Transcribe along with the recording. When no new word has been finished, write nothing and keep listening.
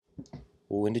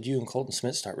Well, when did you and Colton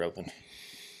Smith start roping?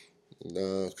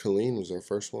 Colleen was our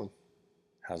first one.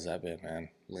 How's that been, man?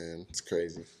 Man, it's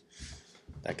crazy.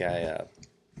 That guy,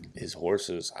 his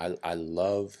horses, I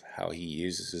love how he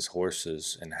uses his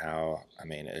horses and how, I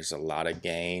mean, there's a lot of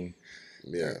gain.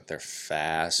 Yeah. They're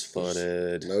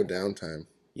fast-footed. No downtime.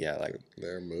 Yeah, like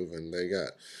They're moving.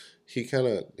 He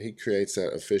creates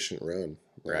that efficient run.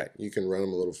 Right. You can run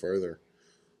them a little further,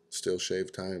 still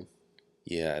shave time.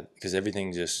 Yeah, because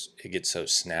everything it gets so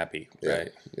snappy, Yeah,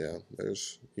 right? yeah.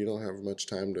 You don't have much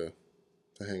time to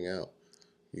hang out.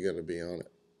 You got to be on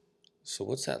it. So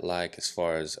what's that like as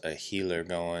far as a heeler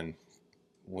going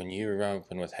when you're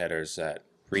roping with headers that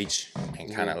reach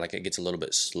and kind of like it gets a little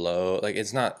bit slow? Like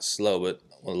it's not slow, but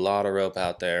a lot of rope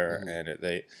out there,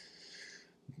 and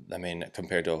I mean,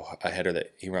 compared to a header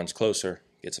that he runs closer,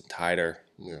 gets him tighter.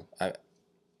 Yeah.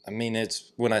 I mean,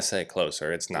 it's when I say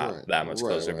closer, it's not that much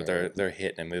closer, but right. they're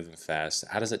hitting and moving fast.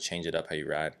 How does it change it up how you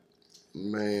ride?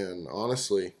 Man,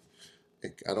 honestly,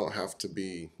 I don't have to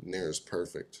be near as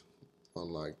perfect.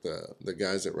 Unlike the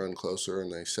guys that run closer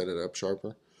and they set it up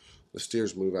sharper, the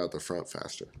steers move out the front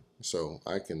faster. So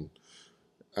I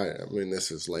mean, this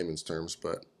is layman's terms,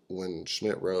 but when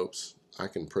Schmidt ropes, I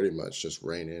can pretty much just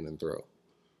rein in and throw.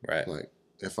 Right. Like,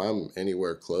 if I'm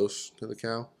anywhere close to the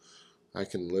cow, I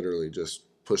can literally just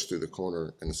push through the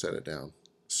corner and set it down.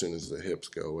 As soon as the hips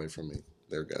go away from me,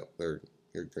 they're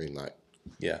your green light.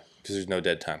 Yeah, because there's no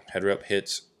dead time. Head rope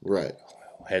hits, Right.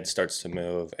 head starts to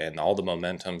move, and all the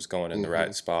momentum's going in the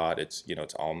right spot. It's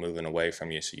it's all moving away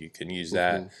from you, so you can use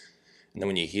that. And then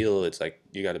when you heel, it's like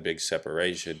you got a big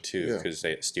separation too, because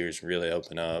steers really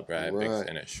open up, right? Big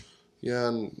finish. Yeah,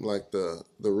 and like the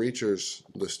reachers,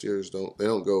 the steers don't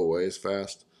go away as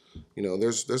fast.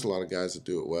 There's a lot of guys that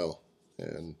do it well,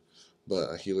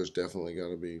 but a healer's definitely got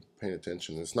to be paying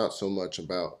attention. It's not so much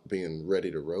about being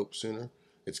ready to rope sooner;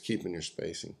 it's keeping your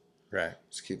spacing. Right.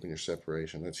 It's keeping your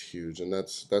separation. That's huge, and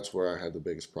that's where I had the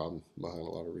biggest problem behind a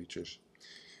lot of reachers.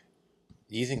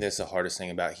 Do you think that's the hardest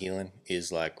thing about heeling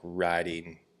is like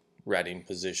riding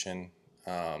position,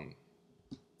 and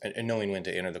knowing when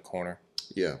to enter the corner?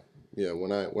 Yeah, yeah.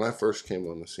 When I first came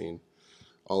on the scene,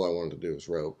 all I wanted to do was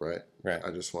rope. Right. Right.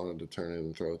 I just wanted to turn in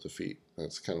and throw at the feet.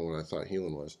 That's kind of what I thought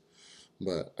heeling was.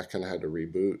 But I kind of had to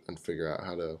reboot and figure out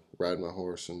how to ride my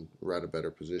horse and ride a better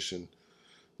position.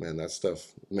 Man, that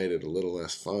stuff made it a little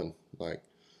less fun. Like,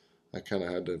 I kind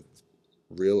of had to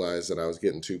realize that I was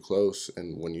getting too close,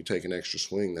 and when you take an extra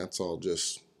swing, that's all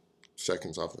just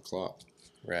seconds off the clock.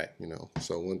 Right.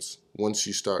 So once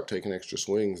you start taking extra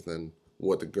swings, then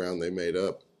what the ground they made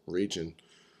up reaching,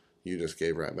 you just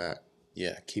gave right back.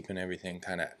 Yeah, keeping everything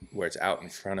kind of where it's out in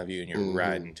front of you and you're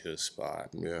riding to a spot.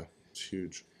 Yeah, it's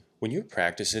huge. When you're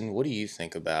practicing, what do you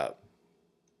think about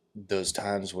those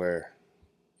times where,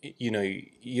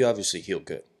 you obviously heel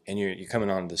good and you're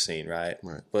coming onto the scene, right?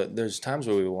 Right. But there's times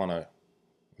where we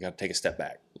got to take a step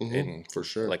back and for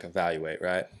sure, like evaluate,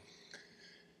 right?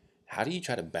 How do you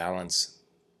try to balance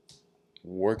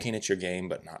working at your game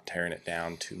but not tearing it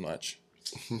down too much?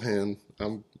 Man,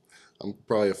 I'm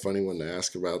probably a funny one to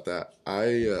ask about that.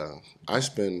 I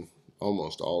spend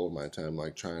almost all of my time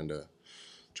like trying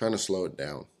to slow it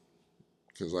down,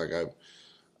 because like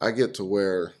I get to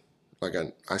where like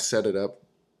I set it up.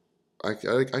 I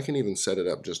can even set it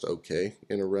up just okay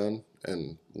in a run,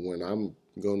 and when I'm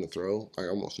going to throw, I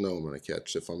almost know I'm going to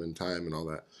catch if I'm in time and all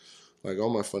that. Like,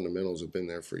 all my fundamentals have been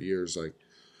there for years. Like,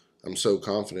 I'm so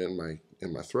confident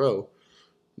in my throw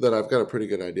that I've got a pretty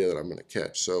good idea that I'm going to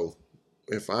catch. So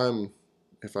if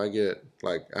I get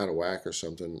like out of whack or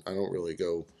something, I don't really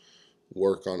go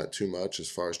work on it too much as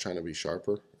far as trying to be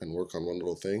sharper and work on one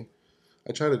little thing.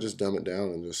 I try to just dumb it down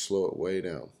and just slow it way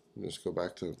down and just go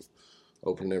back to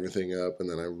opening everything up, and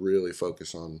then I really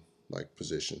focus on like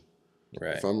position.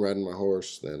 Right. If I'm riding my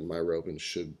horse, then my roping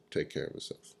should take care of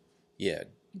itself. Yeah,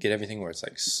 get everything where it's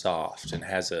like soft and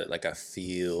has a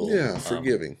feel. Yeah,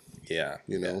 forgiving. Yeah.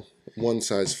 One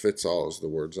size fits all is the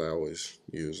words I always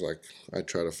use. Like, I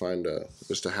try to find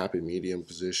just a happy medium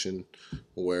position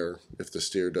where if the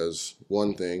steer does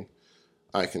one thing,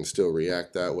 I can still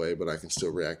react that way, but I can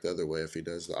still react the other way if he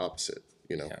does the opposite.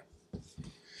 Yeah.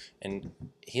 And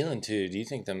heeling too, do you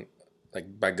think them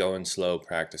like by going slow,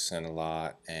 practicing a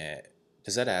lot, and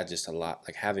does that add just a lot,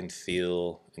 like having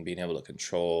feel and being able to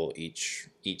control each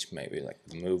maybe like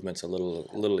the movements a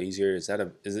little easier?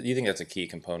 Do you think that's a key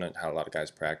component how a lot of guys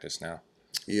practice now?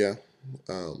 Yeah,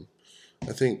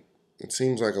 I think it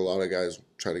seems like a lot of guys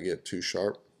try to get too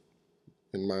sharp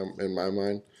in my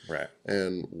mind. Right.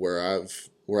 And where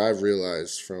I've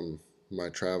realized from my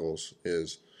travels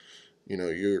is, you know,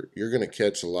 you're going to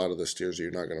catch a lot of the steers that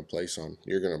you're not going to place on.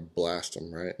 You're going to blast them,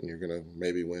 right? And you're going to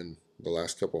maybe win the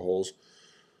last couple holes.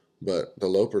 But the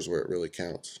loper's where it really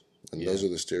counts. And Yeah. those are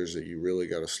the steers that you really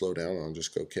got to slow down on,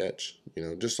 just go catch. You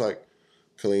know, just like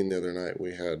Colleen the other night,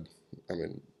 we had, I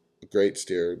mean, a great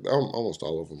steer. Almost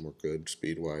all of them were good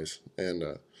speed-wise. And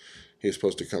he was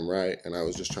supposed to come right, and I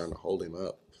was just trying to hold him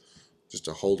up, just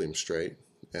to hold him straight.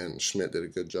 And Schmidt did a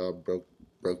good job,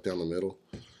 broke down the middle.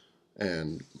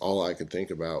 And all I could think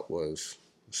about was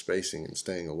spacing and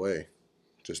staying away,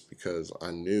 just because I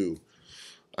knew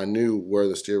where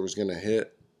the steer was going to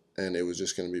hit, and it was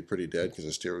just going to be pretty dead because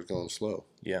the steer was going slow.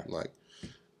 Yeah.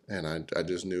 And I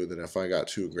just knew that if I got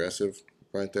too aggressive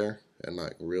right there and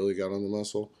like really got on the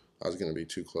muscle, I was going to be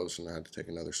too close, and I had to take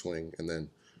another swing. And then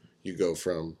you go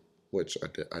from, which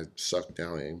I sucked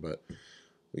downing, but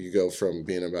you go from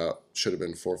being about, should have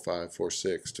been 4.5,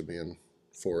 4.6 to being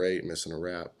 4.8, missing a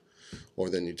wrap. Or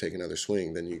then you take another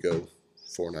swing, then you go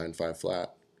 4.9, 5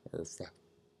 flat, or 5,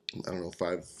 I don't know,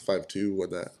 5.2. Would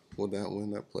that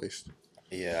win that place?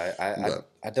 Yeah, But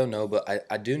I don't know, but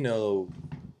I do know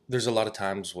there's a lot of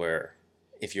times where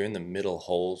if you're in the middle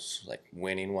holes, like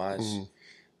winning wise, mhm,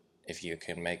 if you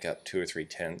can make up 2 or 3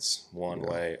 tenths one yeah,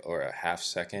 way or a half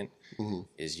second, mhm.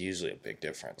 is usually a big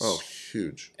difference. Oh,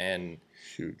 huge, And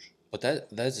huge. but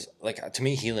that's like, to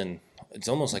me, healing, it's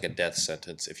almost like a death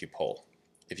sentence if you pull.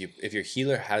 If your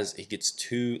healer he gets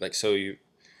too, like, so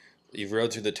you've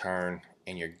rode through the turn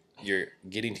and you're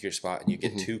getting to your spot and you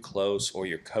get Mhm. too close, or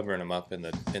you're covering them up in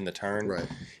the turn, Right.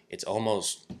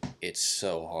 it's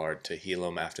so hard to heal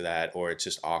them after that, or it's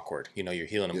just awkward. You know, you're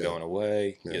healing them Yeah. going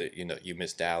away. Yeah. You know, you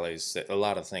miss dallies. A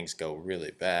lot of things go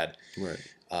really bad. Right.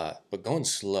 But going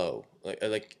slow,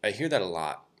 like I hear that a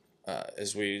lot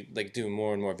as we like do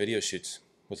more and more video shoots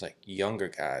with like younger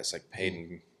guys, like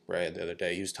Peyton Ray the other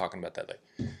day. He was talking about that.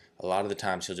 Like a lot of the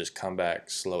times he'll just come back,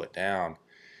 slow it down,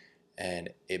 and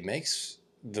it makes.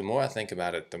 The more I think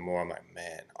about it, the more I'm like,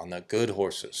 man, on the good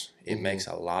horses, it Mhm. makes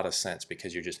a lot of sense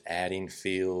because you're just adding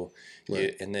feel.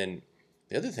 Right. And then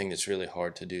the other thing that's really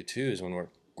hard to do too is when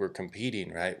we're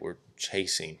competing, right? We're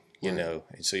chasing, you Right. know,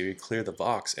 and so you clear the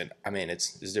box. And I mean,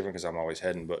 it's different because I'm always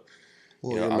heading, but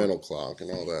Well, you know, your I'm mental clock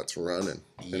and all that's running,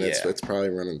 and yeah, it's probably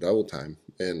running double time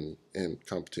in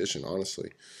competition,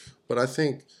 honestly. But I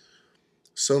think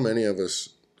so many of us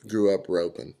grew up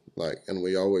roping, like, and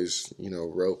we always, you know,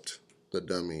 roped the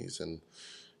dummies. And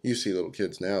you see little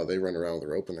kids now, they run around with a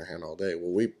rope in their hand all day.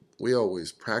 Well, we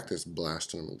always practice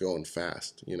blasting them and going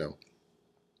fast, you know.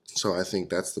 So I think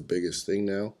that's the biggest thing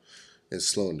now, is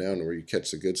slowing down to where you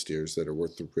catch the good steers that are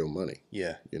worth the real money,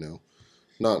 yeah, you know.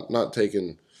 Not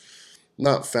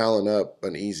fouling up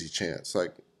an easy chance.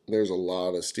 Like, there's a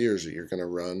lot of steers that you're going to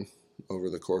run over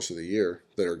the course of the year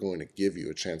that are going to give you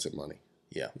a chance at money,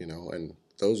 yeah, you know. And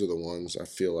those are the ones I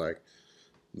feel like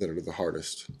that are the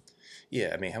hardest.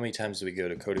 yeah. I mean, how many times do we go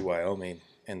to Cody, Wyoming,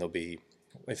 and there'll be,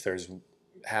 if there's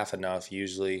half enough,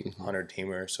 usually Mm-hmm. 100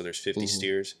 teamers, so there's 50 Mm-hmm.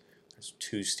 steers. There's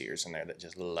 2 steers in there that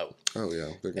just low. Oh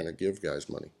yeah, they're going to give guys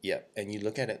money. Yeah, and you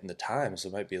look at it in the times,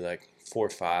 it might be like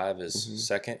 4.5 is Mm-hmm.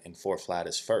 second and 4 flat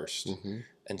is first. Mm-hmm.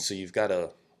 And so you've got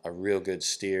a real good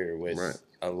steer with Right.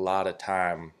 a lot of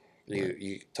time Right.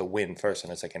 you to win first,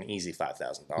 and it's like an easy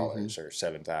 $5,000 Mm-hmm. or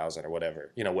 7,000 or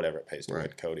whatever, you know, whatever it pays to win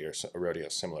Right. Cody or a rodeo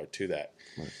similar to that.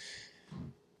 Right.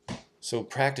 So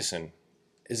practicing,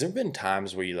 has there been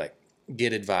times where you like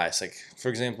get advice? Like, for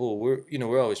example, we're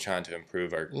always trying to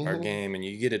improve our Mm-hmm. game, and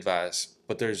you get advice,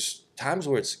 but there's times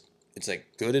where it's like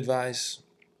good advice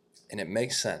and it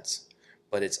makes sense,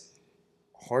 but it's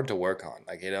hard to work on.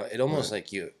 Like it almost Right.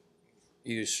 like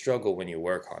you struggle when you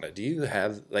work on it. Do you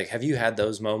have you had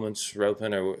those moments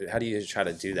roping, or how do you try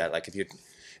to do that? Like if you're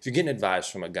getting advice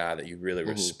from a guy that you really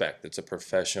Mm-hmm. respect, that's a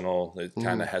professional, that kind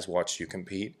Mm-hmm. of has watched you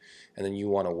compete, and then you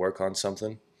want to work on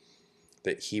something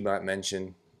that he might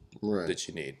mention Right. that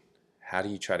you need. How do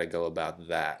you try to go about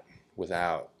that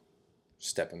without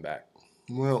stepping back?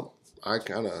 Well,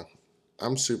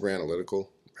 I'm super analytical,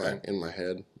 like, Right. in my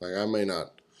head. Like, I may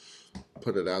not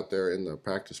put it out there in the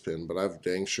practice pen, but I've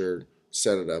dang sure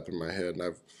set it up in my head,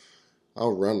 and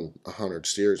I'll run 100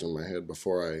 steers in my head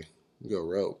before I go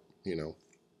rope, you know.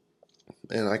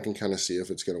 And I can kind of see if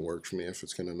it's going to work for me, if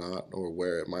it's going to not, or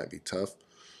where it might be tough.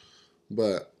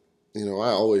 But, you know, I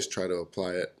always try to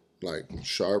apply it like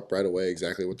sharp right away,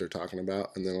 exactly what they're talking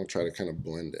about, and then I'll try to kind of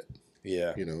blend it,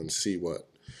 Yeah. you know, and see what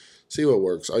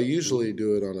works. I usually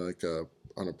do it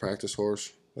on a practice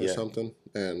horse or Yeah. something,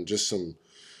 and just some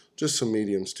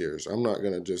medium steers. I'm not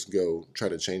gonna just go try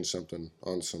to change something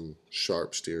on some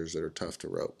sharp steers that are tough to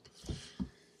rope.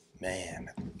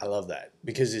 Man, I love that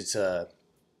because it's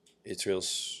real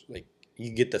like you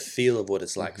get the feel of what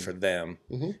it's like Mm-hmm. for them,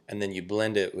 Mm-hmm. and then you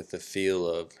blend it with the feel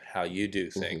of how you do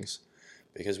Mm-hmm. things.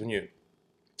 Because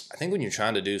I think when you're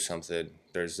trying to do something,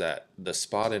 there's the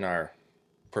spot in our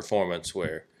performance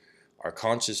where our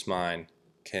conscious mind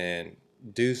can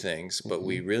do things, but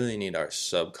we Mm-hmm. really need our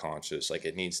subconscious. Like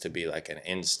it needs to be like an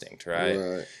instinct, right?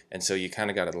 Right. And so you kind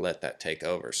of got to let that take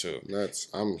over. So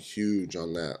I'm huge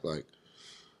on that. Like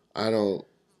I don't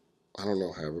I don't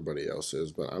know how everybody else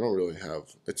is, but I don't really have.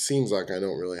 It seems like I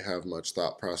don't really have much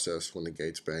thought process when the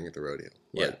gates bang at the rodeo.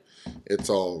 yeah, Like it's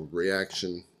all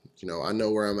reaction. You know, I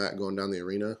know where I'm at going down the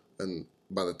arena, and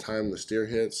by the time the steer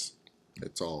hits,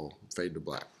 it's all fade to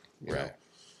black. You know, right.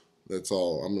 that's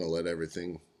all. I'm gonna let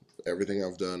everything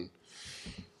I've done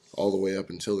all the way up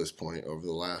until this point over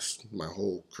the last my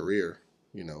whole career.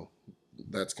 You know,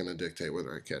 that's gonna dictate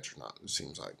whether I catch or not. It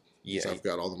seems like. Yeah, So I've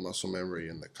got all the muscle memory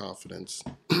and the confidence.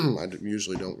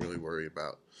 Usually don't really worry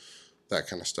about that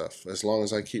kind of stuff. As long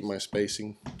as I keep my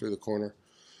spacing through the corner,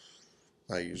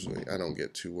 I don't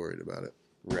get too worried about it.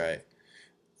 right.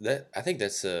 I think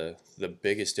that's the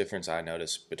biggest difference I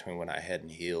notice between when I head and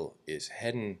heel is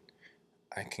heading.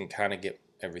 I can kind of get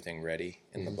everything ready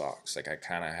in the box. Like I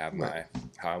kind of have Right.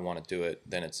 how I want to do it.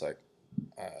 Then it's like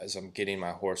as I'm getting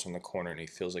my horse on the corner and he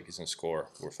feels like he's in score,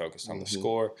 we're focused on the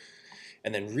score.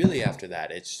 And then really after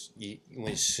that, as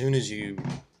soon as you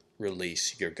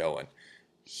release, you're going.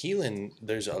 Healing,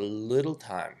 there's a little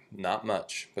time, not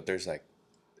much, but there's like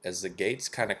as the gates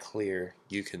kind of clear,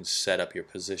 you can set up your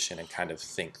position and kind of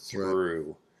think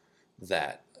through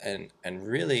that. And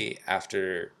really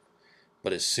after,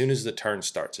 but as soon as the turn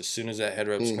starts, as soon as that head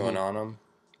rope's going on them,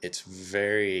 it's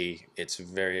very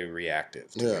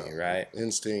reactive to me, right?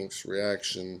 Instincts,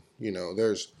 reaction. You know,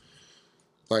 there's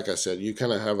like I said, you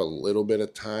kind of have a little bit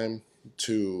of time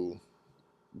to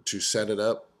set it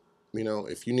up. You know,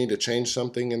 if you need to change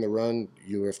something in the run,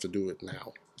 you have to do it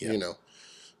now. Yeah. You know,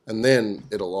 and then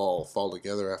it'll all fall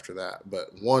together after that.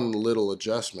 But one little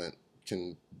adjustment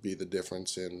can be the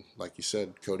difference in, like you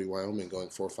said, Cody, Wyoming going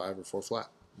 4.5 or 4 flat.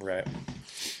 Right.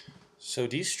 So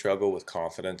do you struggle with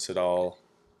confidence at all?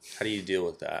 How do you deal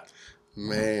with that?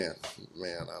 Man,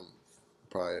 I'm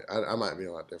probably I might be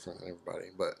a lot different than everybody,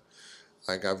 but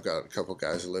like I've got a couple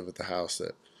guys that live at the house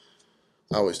that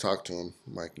I always talk to them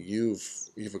like you've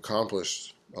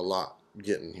accomplished a lot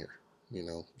getting here, you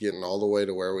know, getting all the way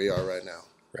to where we are right now.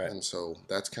 Right. And so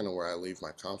that's kind of where I leave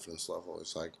my confidence level.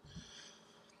 It's like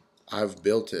I've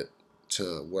built it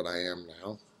to what I am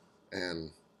now,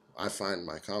 and I find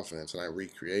my confidence and I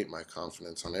recreate my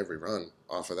confidence on every run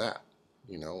off of that.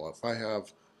 You know, if I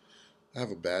have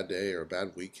a bad day or a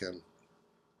bad weekend,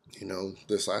 you know,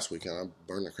 this last weekend I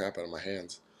burned the crap out of my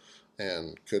hands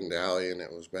and couldn't dally and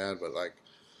it was bad, but like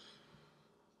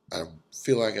I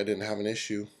feel like I didn't have an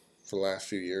issue for the last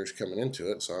few years coming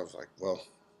into it. So I was like, well,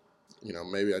 you know,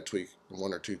 maybe I tweak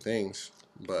one or two things,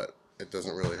 but it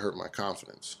doesn't really hurt my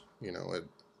confidence. You know,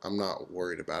 I'm not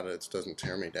worried about it. It doesn't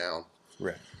tear me down.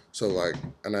 Right. So like,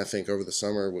 and I think over the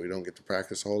summer we don't get to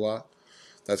practice a whole lot.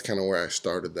 That's kind of where I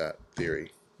started that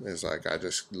theory. Is like I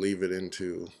just leave it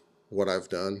into what I've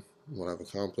done, what I've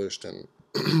accomplished, and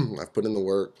I've put in the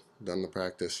work, done the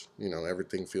practice. You know,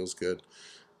 everything feels good.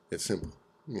 It's simple.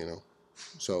 You know,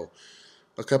 so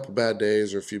a couple bad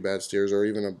days or a few bad steers or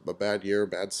even a bad year,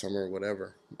 bad summer,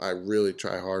 whatever, I really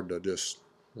try hard to just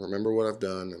remember what I've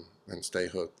done and stay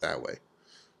hooked that way.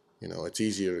 You know, it's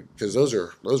easier because those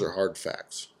are hard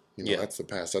facts. You know, Yeah. that's the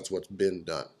past. That's what's been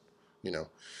done. You know,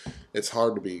 it's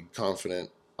hard to be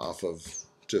confident off of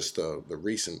just the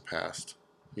recent past.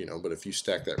 You know, but if you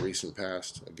stack that recent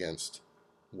past against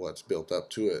what's built up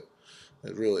to it,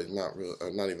 it really not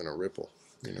even a ripple.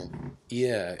 You know.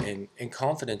 Yeah, and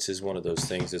confidence is one of those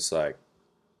things. It's like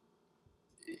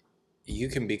you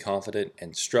can be confident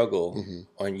and struggle,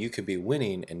 or you could be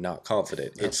winning and not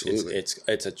confident. Absolutely.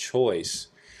 It's a choice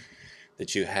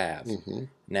that you have.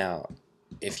 Now,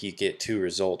 if you get too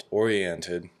result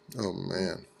oriented, Oh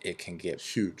man, it can get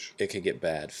huge.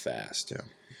 bad fast. Yeah.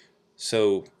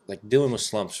 So, like dealing with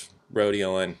slumps,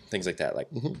 rodeoing, things like that, like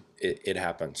it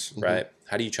happens, right?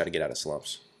 How do you try to get out of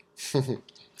slumps?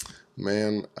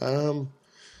 Man,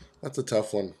 that's a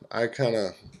tough one. I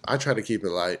try to keep it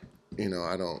light. You know,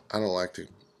 I don't like to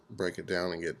break it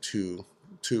down and get too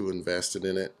invested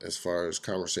in it as far as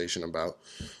conversation about,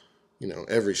 you know,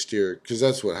 every steer, because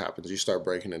that's what happens. You start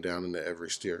breaking it down into every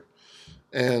steer,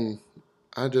 and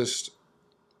I just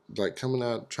like coming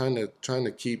out trying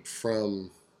to keep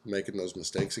from making those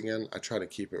mistakes again. I try to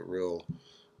keep it real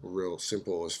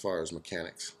simple as far as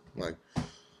mechanics. Like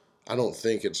I don't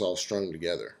think it's all strung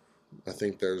together. I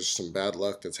think there's some bad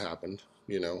luck that's happened,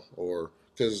 you know, or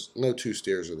because no two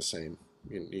steers are the same.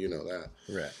 You know that.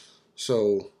 Right.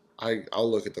 So I'll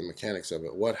look at the mechanics of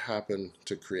it. What happened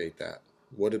to create that?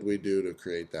 What did we do to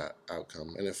create that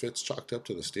outcome? And if it's chalked up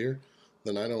to the steer,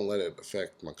 then I don't let it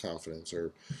affect my confidence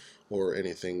or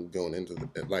anything going into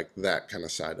like that kind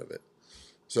of side of it.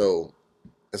 So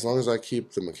as long as I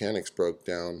keep the mechanics broke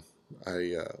down,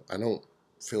 I don't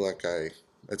feel like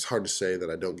It's hard to say that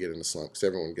I don't get into slumps. 'Cause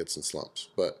everyone gets in slumps,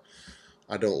 but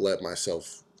I don't let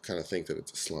myself kind of think that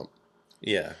it's a slump.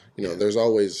 Yeah. Yeah. There's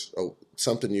always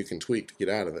something you can tweak to get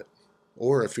out of it.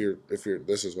 Or if you're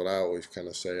this is what I always kind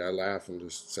of say. I laugh and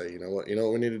just say, you know what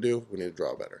we need to do? We need to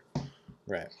draw better.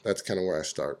 Right. That's kind of where I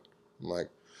start. I'm like,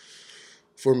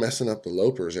 if we're messing up the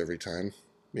lopers every time,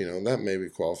 that maybe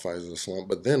qualifies as a slump.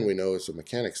 But then we know it's a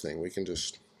mechanics thing. We can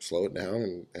just slow it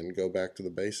down and go back to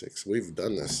the basics. We've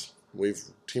done this. We've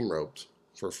team roped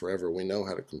for forever. We know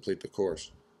how to complete the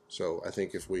course. So I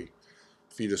think if you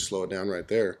just slow it down right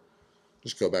there,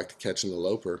 just go back to catching the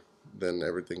loper, then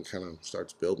everything kind of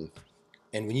starts building.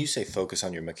 And when you say focus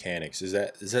on your mechanics, is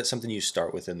that something you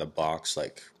start with in the box?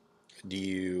 Like, do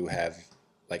you have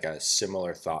like a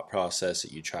similar thought process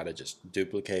that you try to just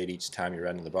duplicate each time you're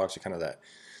running the box, or kind of that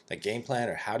game plan,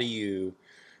 or how do you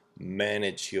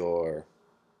manage your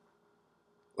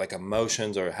like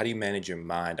emotions, or how do you manage your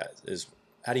mind?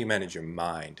 How do you manage your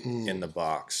mind in the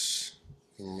box?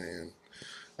 Man,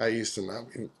 I used to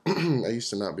not be I used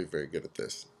to not be very good at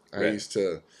this. Right.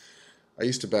 I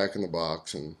used to back in the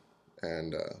box and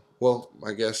well,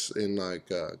 I guess in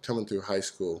coming through high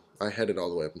school, I headed all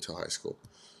the way up until high school.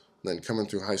 Then coming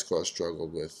through high school, I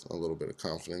struggled with a little bit of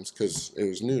confidence because it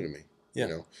was new to me,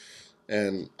 Yeah.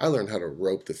 And I learned how to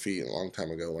rope the feet a long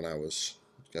time ago when I was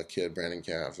a kid, branding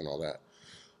calves and all that.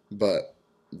 But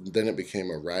then it became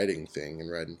a riding thing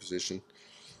and riding position.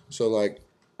 So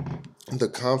the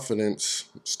confidence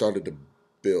started to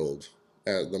build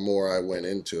the more I went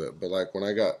into it. But when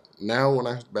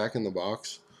I'm back in the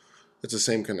box, it's the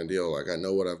same kind of deal. Like I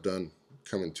know what I've done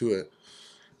coming to it,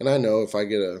 and I know if I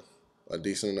get a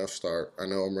decent enough start, I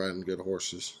know I'm riding good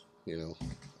horses.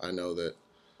 I know that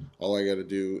all I got to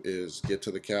do is get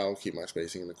to the cow, keep my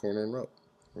spacing in the corner, and rope.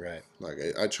 Right. Like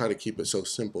I try to keep it so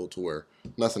simple to where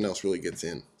nothing else really gets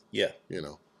in. Yeah. You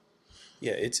know.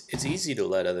 Yeah. It's easy to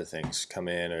let other things come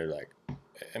in, or like,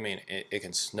 I mean, it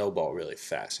can snowball really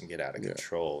fast and get out of Yeah.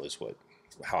 control. Is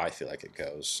how I feel like it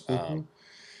goes. Mm-hmm.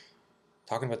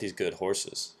 Talking about these good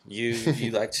horses, you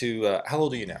like to. How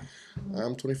old are you now?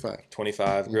 I'm 25.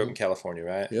 25. Grew up in Mm-hmm. California,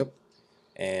 right? Yep.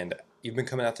 And you've been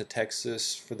coming out to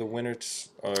Texas for the winter,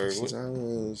 or Since I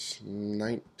was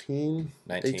 19,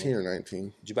 19? 18 or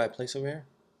 19. Did you buy a place over here?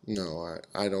 No,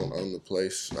 I don't own the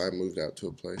place. I moved out to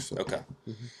a place. So. Okay.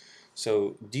 Mm-hmm.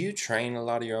 So, do you train a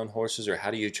lot of your own horses, or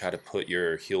how do you try to put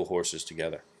your heel horses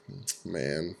together?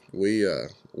 Man,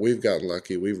 we've gotten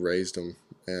lucky. We've raised them,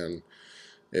 and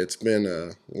it's been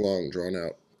a long, drawn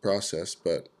out process.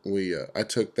 But I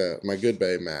took my good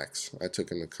bay Max. I took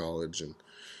him to college, and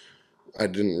I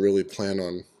didn't really plan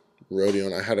on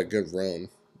rodeoing. I had a good roan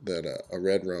a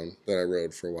red roan that I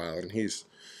rode for a while, and he's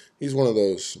one of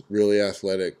those really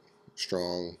athletic,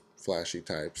 strong, flashy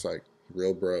types, like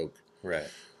real broke. Right.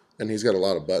 And he's got a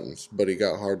lot of buttons, but he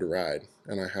got hard to ride.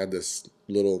 And I had this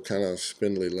little kind of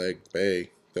spindly leg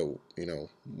bay that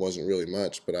wasn't really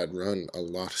much, but I'd run a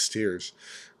lot of steers.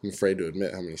 I'm afraid to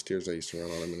admit how many steers I used to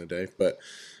run on him in a day, but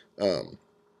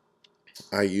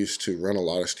I used to run a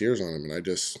lot of steers on him, and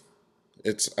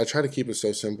I try to keep it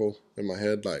so simple in my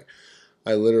head. Like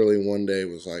I literally one day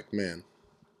was like, man,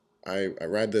 I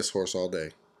ride this horse all day,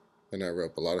 and I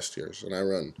rope a lot of steers, and I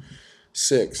run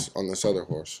 6 on this other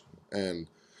horse, and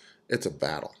it's a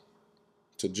battle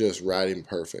to just ride him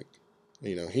perfect.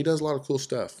 He does a lot of cool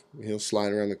stuff. He'll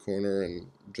slide around the corner and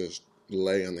just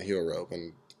lay on the heel rope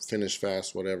and finish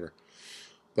fast, whatever.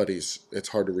 But it's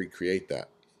hard to recreate that,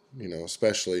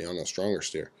 especially on a stronger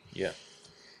steer. Yeah.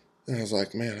 And I was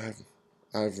like, man,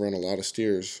 I've run a lot of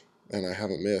steers and I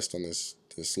haven't missed on this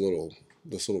little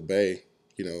bay.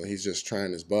 He's just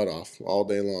trying his butt off all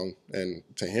day long. And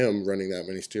to him, running that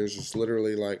many steers is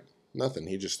literally like nothing.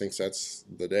 He just thinks that's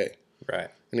the day.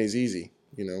 Right. And he's easy.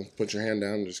 Put your hand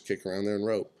down and just kick around there and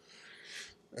rope.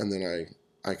 And then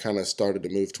I kind of started to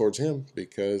move towards him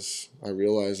because I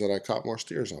realized that I caught more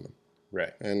steers on him.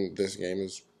 Right. And this game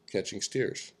is catching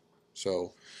steers.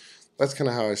 So that's kind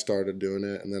of how I started doing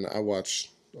it. And then I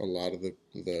watched a lot of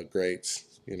the greats.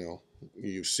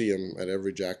 You see them at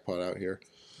every jackpot out here.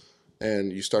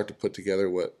 And you start to put together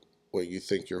what you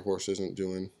think your horse isn't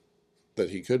doing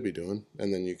that he could be doing.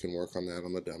 And then you can work on that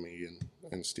on the dummy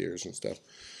and steers and stuff.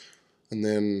 And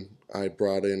then I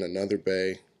brought in another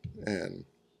bay, and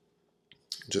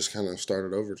just kind of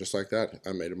started over just like that.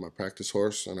 I made him my practice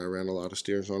horse, and I ran a lot of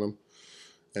steers on him,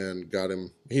 and got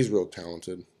him. He's real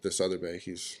talented. This other bay,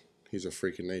 he's a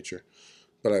freak in nature.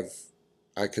 But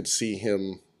I could see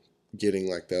him getting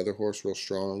like the other horse real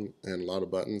strong and a lot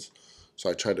of buttons. So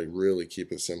I tried to really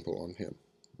keep it simple on him.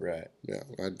 Right. Yeah,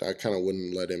 I kind of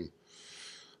wouldn't let him.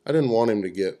 I didn't want him to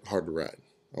get hard to ride.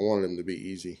 I wanted him to be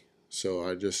easy. So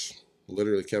I just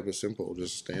literally kept it simple,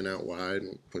 just staying out wide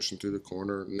and pushing through the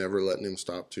corner, never letting him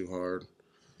stop too hard.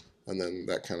 And then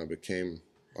that kind of became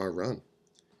our run.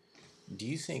 Do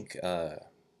you think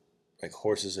like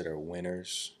horses that are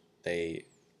winners, they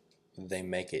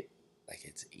make it like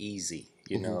it's easy,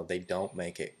 you know, they don't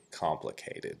make it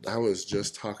complicated. I was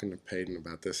just talking to Peyton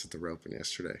about this at the roping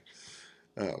yesterday.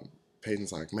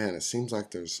 Peyton's like, man, it seems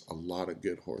like there's a lot of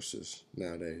good horses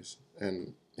nowadays.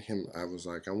 And I was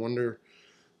like, I wonder,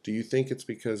 do you think it's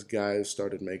because guys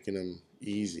started making them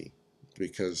easy?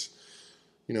 Because,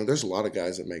 you know, there's a lot of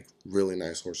guys that make really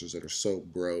nice horses that are so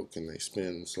broke and they spin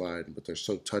and slide, but they're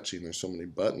so touchy and there's so many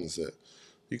buttons that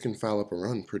you can foul up a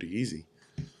run pretty easy.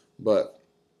 But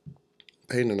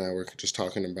Peyton and I were just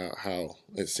talking about how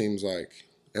it seems like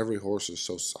every horse is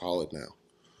so solid now.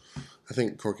 I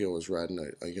think Corkio was riding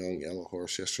a young yellow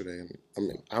horse yesterday, and I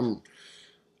mean,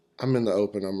 I'm in the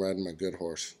open. I'm riding my good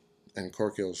horse, and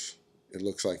Corkio's. It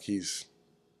looks like it's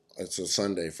a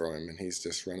Sunday for him, and he's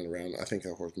just running around. I think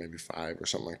that horse maybe 5 or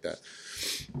something like that,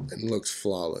 and looks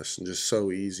flawless and just so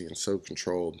easy and so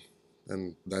controlled.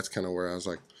 And that's kind of where I was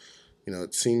like, you know,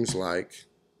 it seems like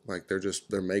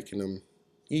they're making them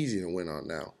easy to win on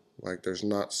now. Like there's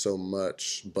not so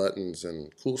much buttons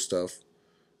and cool stuff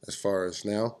as far as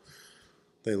now.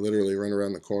 They literally run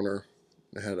around the corner,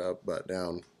 head up, butt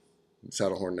down.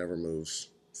 Saddle horn never moves.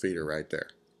 Feet are right there.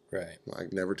 Right.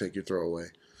 Like never take your throw away.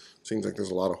 Seems like there's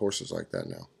a lot of horses like that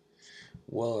now.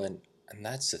 Well, and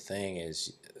that's the thing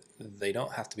is they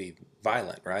don't have to be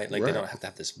violent, right? Like Right. they don't have to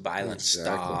have this violent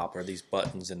Exactly. stop or these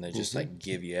buttons and they just like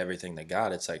give you everything they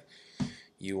got. It's like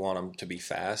you want them to be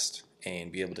fast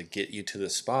and be able to get you to the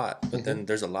spot. But then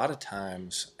there's a lot of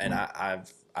times, and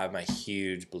I'm a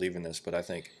huge believer in this, but I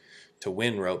think to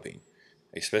win roping,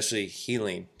 especially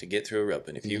heeling to get through a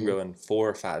roping, if you run 4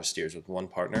 or 5 steers with one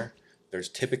partner, there's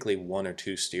typically 1 or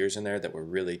 2 steers in there that were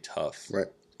really tough. Right.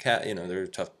 They're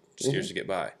tough steers to get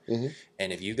by.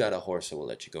 And if you got a horse that will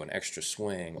let you go an extra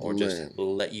swing or just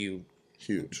let you,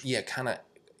 Huge. yeah, kind of,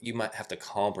 you might have to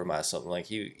compromise something. Like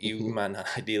you might not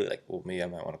ideally, like, well, me, I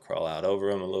might want to crawl out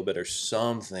over them a little bit or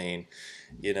something,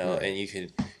 you know, and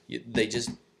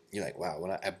you're like, wow,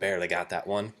 when I barely got that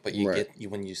one. But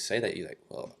when you say that, you're like,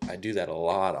 well, I do that a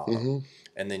lot on them.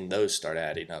 And then those start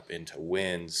adding up into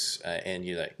wins, and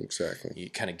you like Exactly. you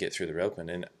kind of get through the roping.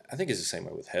 And I think it's the same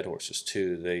way with head horses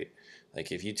too. They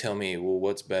like if you tell me, well,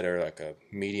 what's better, like a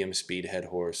medium speed head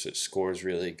horse that scores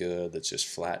really good, that's just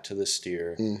flat to the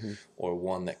steer, or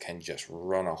one that can just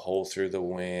run a hole through the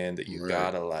wind that you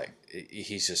gotta like,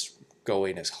 he's just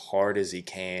going as hard as he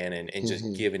can and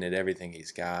just giving it everything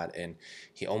he's got, and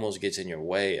he almost gets in your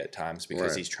way at times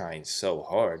because he's trying so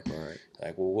hard.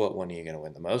 Like, well, what one are you going to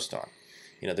win the most on?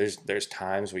 You know, there's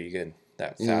times where you get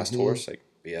that fast horse like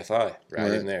BFI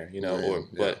right in there, you know,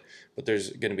 but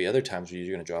there's going to be other times where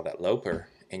you're going to draw that loper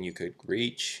and you could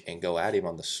reach and go at him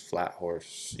on this flat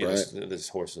horse. You know, this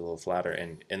horse is a little flatter,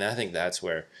 and I think that's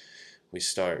where we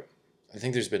start. I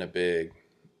think there's been a big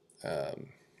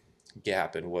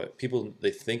gap in what people,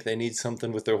 they think they need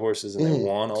something with their horses and they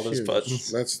want all those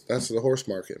buttons. That's the horse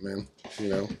market, man. You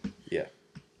know. Yeah.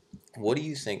 What do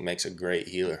you think makes a great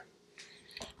heeler?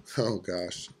 Oh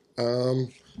gosh.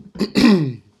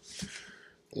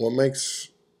 What makes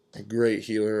a great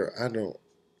heeler? I don't.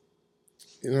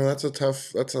 You know, that's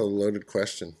a loaded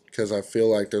question because I feel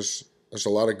like there's a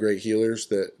lot of great heelers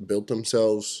that built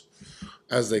themselves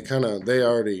as they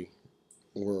already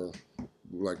were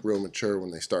like real mature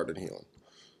when they started heeling,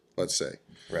 let's say.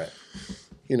 Right.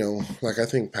 You know, like I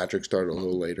think Patrick started a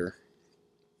little later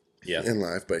in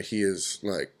life, but he's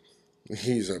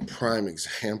a prime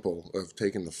example of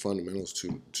taking the fundamentals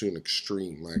to an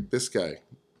extreme. Like this guy,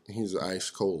 he's ice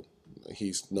cold.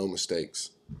 He's no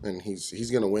mistakes. And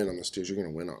he's going to win on the steers you're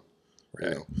going to win on.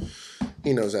 Right. You know,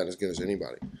 he knows that as good as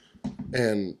anybody.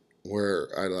 And where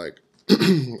I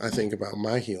think about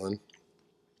my heeling,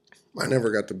 I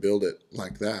never got to build it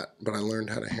like that, but I learned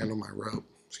how to handle my rope.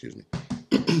 Excuse me.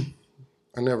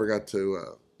 I never got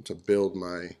to build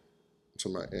my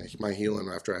heeling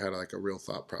after I had like a real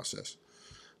thought process.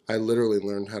 I literally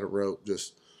learned how to rope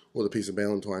just with a piece of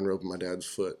baling twine roping my dad's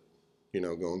foot, you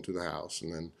know, going through the house,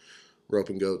 and then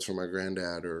roping goats for my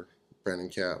granddad or branding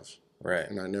calves. Right.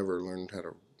 And I never learned how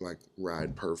to like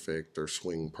ride perfect or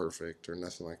swing perfect or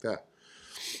nothing like that.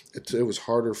 It was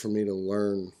harder for me to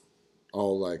learn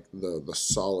all like the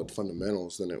solid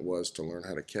fundamentals than it was to learn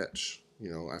how to catch.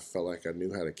 I felt like I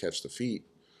knew how to catch the feet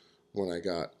when I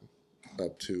got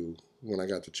to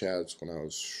Chad's when I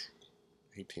was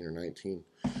 18 or 19.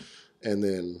 And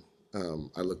then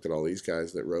I looked at all these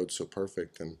guys that rode so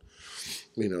perfect, and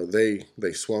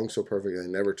they swung so perfect. They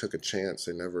never took a chance.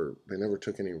 They never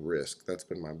took any risk. That's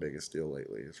been my biggest deal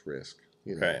lately is risk.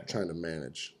 Right. Trying to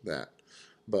manage that.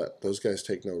 But those guys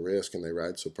take no risk, and they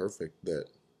ride so perfect that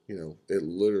it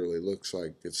literally looks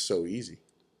like it's so easy.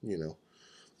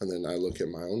 And then I look at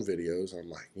my own videos. I'm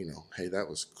like, hey, that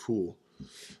was cool,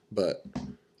 but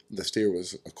the steer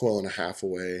was a coil and a half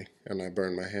away, and I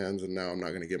burned my hands, and now I'm not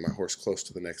going to get my horse close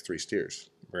to the next 3 steers.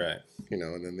 Right.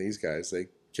 And then these guys, they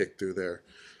kick through their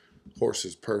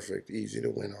horses perfect, easy to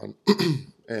win on,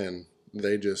 and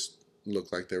they just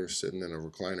look like they were sitting in a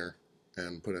recliner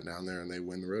and put it down there, and they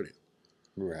win the rodeo.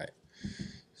 Right.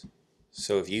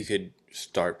 So if you could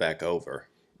start back over,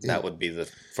 that would be the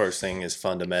first thing is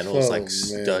fundamentals,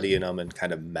 studying them and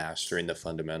kind of mastering the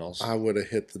fundamentals. I would have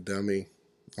hit the dummy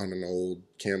on an old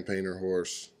campaigner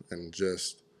horse and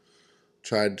just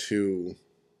tried to,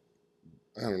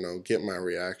 I don't know, get my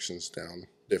reactions down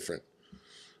different.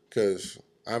 Because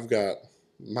I've got,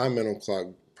 my mental clock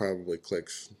probably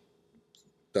clicks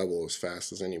double as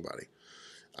fast as anybody.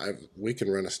 We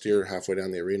can run a steer halfway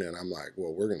down the arena and I'm like,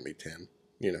 well, we're going to be 10.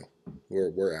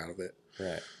 We're out of it.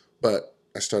 Right. But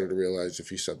I started to realize if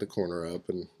you set the corner up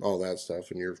and all that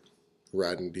stuff and you're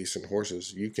riding decent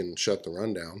horses, you can shut the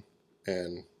run down.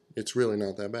 And it's really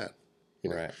not that bad,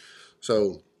 Right.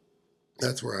 So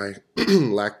that's where I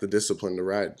lack the discipline to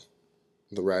ride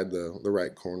the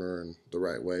right corner and the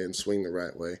right way and swing the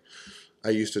right way. I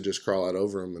used to just crawl out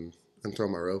over them and throw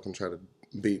my rope and try to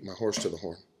beat my horse to the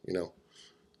horn,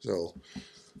 So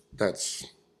that's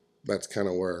kind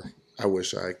of where I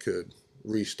wish I could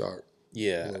restart.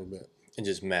 Yeah. A little bit. And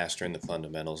just mastering the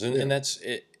fundamentals. And that's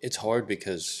it. It's hard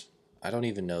because I don't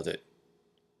even know that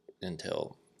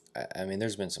until, I mean,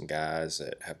 there's been some guys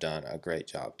that have done a great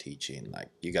job teaching. Like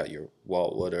you got your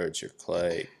Walt Woodards, your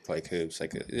Clay Coops,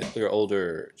 like your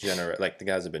older like the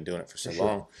guys have been doing it for so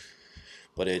long.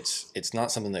 But it's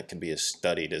not something that can be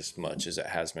studied as much as it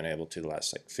has been able to the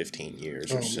last 15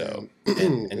 years or so.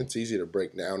 And it's easy to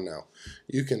break down now.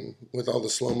 You can, with all the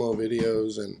slow-mo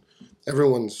videos, and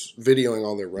everyone's videoing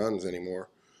all their runs anymore,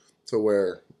 to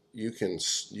where you can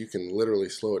literally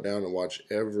slow it down and watch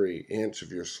every inch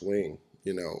of your swing,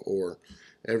 or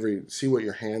see what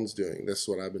your hand's doing. That's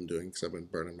what I've been doing because I've been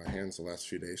burning my hands the last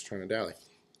few days trying to dally.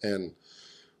 And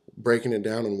breaking it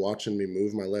down and watching me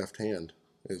move my left hand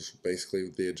is basically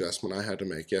the adjustment I had to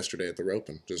make yesterday at the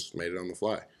roping. Just made it on the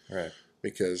fly. Right.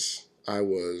 Because I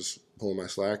was pulling my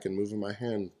slack and moving my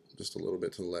hand just a little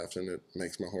bit to the left, and it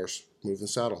makes my horse move the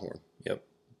saddle horn. Yep.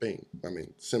 Bing. I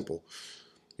mean, simple.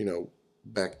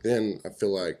 Back then, I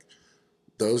feel like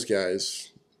those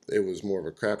guys, it was more of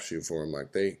a crapshoot for them.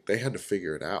 Like, they had to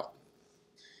figure it out.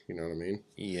 You know what I mean?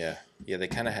 Yeah. Yeah, they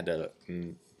kind of had to,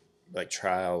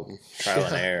 trial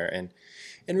and error.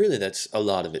 And really, that's a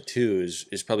lot of it too.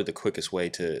 Is probably the quickest way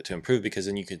to improve, because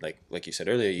then you could like you said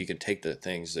earlier, you could take the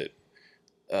things that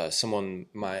someone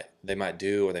might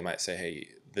do, or they might say, hey,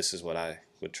 this is what I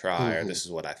would try, or this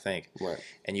is what I think, Right.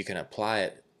 And you can apply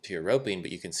it to your roping,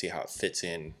 but you can see how it fits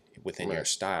in within your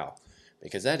style,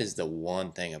 because that is the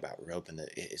one thing about roping that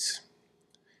is.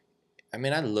 I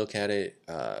mean, I look at it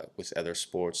with other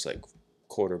sports like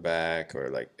quarterback or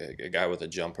like a guy with a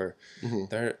jumper.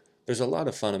 There's a lot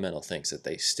of fundamental things that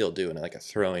they still do in like a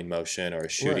throwing motion or a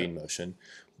shooting motion,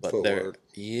 but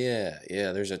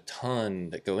there's a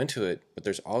ton that go into it. But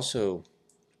there's also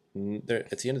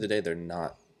at the end of the day, they're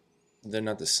not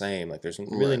the same. Like there's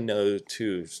really no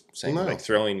two same like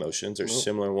throwing motions. There's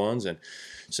similar ones and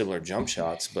similar jump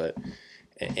shots,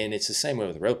 and it's the same way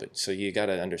with roping. So you got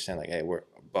to understand, like, hey,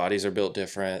 bodies are built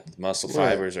different. Muscle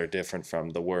fibers are different from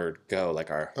the word go. Like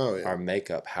our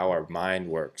makeup, how our mind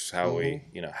works, how we,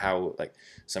 how, like,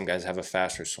 some guys have a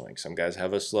faster swing, some guys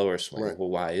have a slower swing. Right. Well,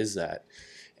 why is that?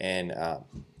 And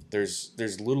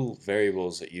there's little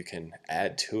variables that you can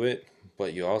add to it,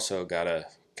 but you also gotta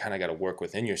work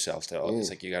within yourself to. It's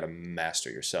like you gotta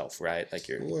master yourself, right? Like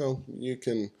you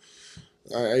can.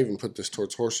 I even put this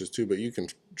towards horses too, but you can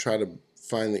try to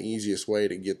find the easiest way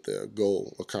to get the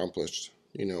goal accomplished.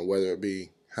 Whether it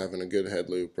be having a good head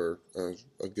loop or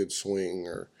a good swing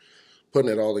or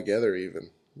putting it all together even,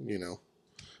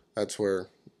 that's where,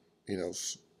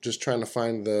 just trying to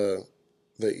find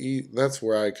that's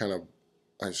where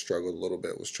I struggled a little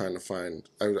bit, was trying to find,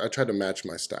 I tried to match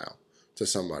my style to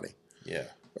somebody. Yeah.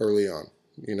 early on.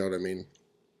 You know what I mean?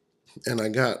 And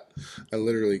I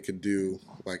literally could do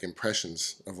like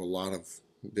impressions of a lot of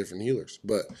different healers,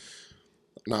 but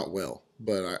not well.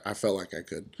 But I felt like I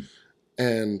could,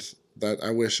 and that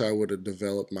I wish I would have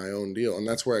developed my own deal, and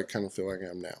that's where I kind of feel like I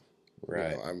am now. You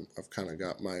Right. know, I've kind of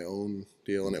got my own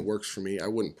deal, and it works for me. I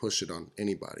wouldn't push it on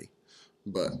anybody,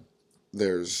 but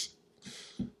there's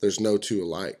no two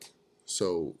alike.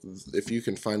 So if you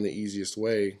can find the easiest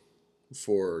way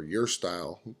for your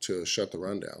style to shut the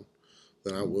run down,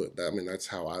 then I would. I mean, that's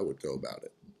how I would go about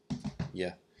it.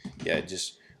 Yeah. Yeah.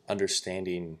 Just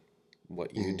understanding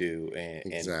what you Mhm. do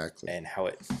and, Exactly. and how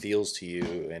it feels to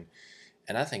you.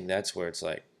 And I think that's where it's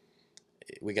like,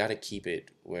 we got to keep it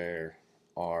where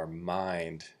our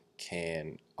mind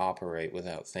can operate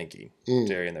without thinking Mm,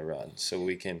 during the run. So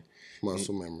we can,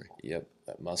 muscle memory. yep,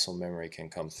 that muscle memory can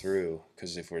come through,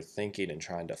 because if we're thinking and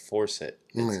trying to force it,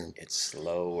 Man. it's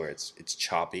slow, or it's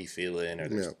choppy feeling, or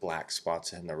there's Yeah. black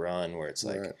spots in the run where it's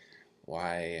like, Right.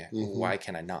 why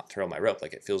can I not throw my rope?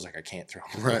 Like, it feels like I can't throw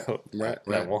my Right. rope, Right.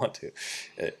 but I Right. want to.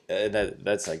 And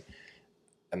that's like,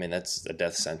 I mean, that's a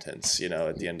death sentence,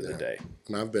 at the end of the Yeah. day.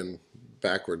 And I've been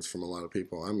backwards from a lot of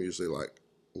people. I'm usually like,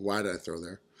 why did I throw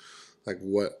there? Like,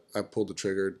 what? I pulled the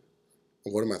trigger.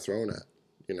 What am I throwing at?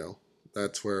 You know,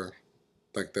 that's where,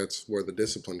 that's where the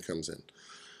discipline comes in.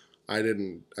 I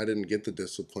didn't get the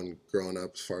discipline growing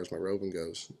up as far as my roping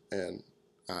goes, and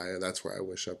that's where I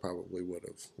wish I probably would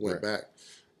have went Right. back,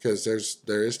 because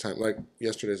there is time. Like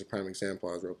yesterday's a prime example.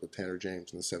 I was roping with Tanner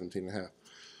James in the 17 and a half.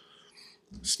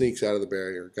 Sneaks out of the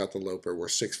barrier, got the loper. We're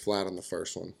 6 flat on the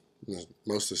first one.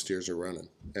 Most of the steers are running,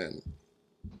 and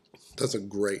does a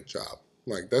great job.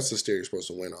 Like, that's the steer you're supposed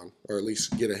to win on, or at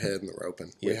least get ahead in the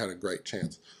roping. We Yeah. had a great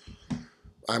chance.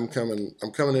 I'm coming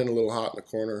in a little hot in the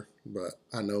corner, but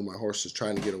I know my horse is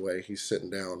trying to get away. He's sitting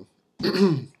down.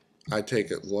 I take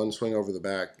it one swing over the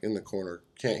back in the corner.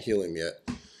 Can't heel him yet.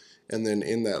 And then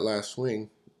in that last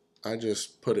swing, I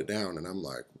just put it down, and I'm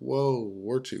like, whoa,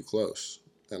 we're too close.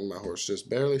 And my horse just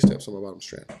barely steps on my bottom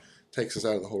strand. Takes us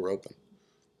out of the whole roping.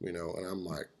 And I'm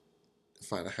like,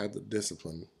 if I'd have had the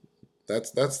discipline,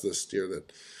 that's the steer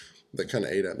that kind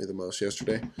of ate at me the most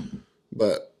yesterday.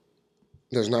 But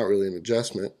there's not really an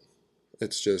adjustment.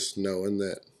 It's just knowing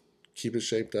that, keep it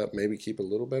shaped up, maybe keep a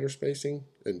little better spacing,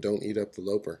 and don't eat up the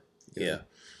loper. Yeah.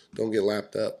 Don't get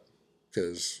lapped up,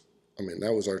 because, I mean,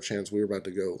 that was our chance. We were about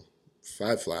to go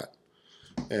 5 flat,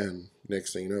 and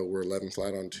next thing you know, we're 11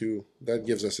 flat on 2. That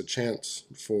gives us a chance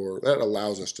that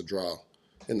allows us to draw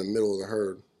in the middle of the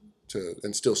herd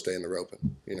and still stay in the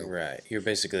roping. Right. You're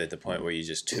basically at the point where you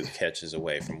just 2 catches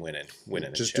away from winning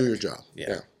Just a do your check.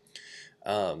 job.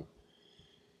 Yeah.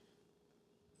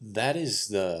 That is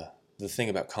the thing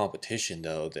about competition,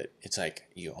 though, that it's like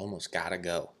you almost gotta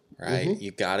go, right? Mm-hmm.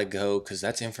 You gotta go, because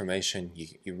that's information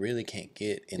you really can't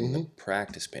get in the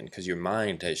practice pen, because your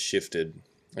mind has shifted.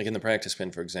 Like in the practice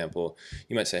pen, for example,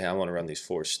 you might say, hey, I want to run these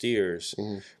 4 steers,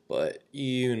 but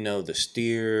the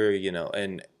steer,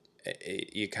 and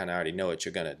you kind of already know what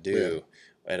you're gonna do.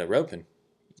 At a roping,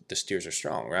 the steers are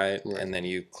strong, right? And then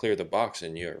you clear the box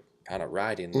and you're kind of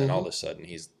riding, and then all of a sudden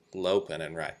he's loping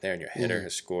and right there, and your hitter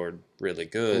has scored really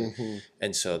good.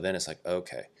 And so then it's like,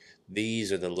 okay,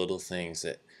 these are the little things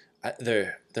that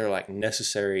they're like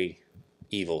necessary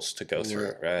evils to go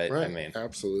through, right? Right. I mean,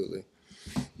 absolutely.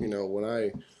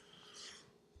 When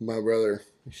my brother,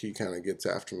 he kind of gets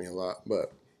after me a lot,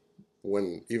 but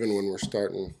even when we're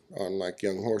starting on like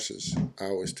young horses, I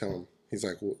always tell him, he's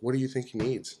like, what do you think he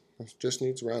needs? He just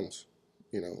needs runs.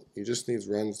 He just needs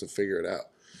runs to figure it out.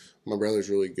 My brother's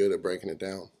really good at breaking it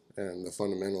down and the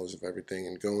fundamentals of everything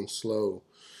and going slow.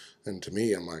 And to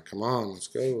me, I'm like, come on, let's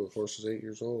go. The horse is 8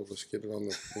 years old. Let's get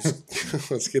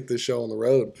it let's get this show on the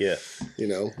road. yeah.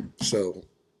 So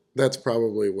that's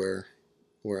probably where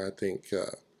I think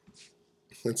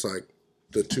it's like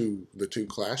the two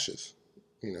clashes.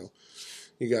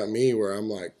 You got me where I'm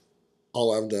like,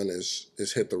 all I've done is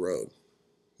hit the road.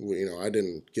 I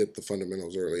didn't get the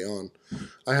fundamentals early on.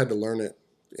 I had to learn it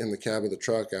in the cab of the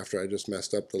truck after I just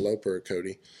messed up the loper at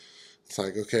Cody. It's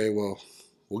like, okay, well,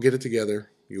 we'll get it together.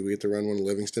 You get to run one in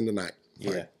Livingston tonight.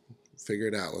 Yeah. Figure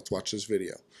it out. Let's watch this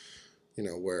video.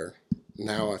 Where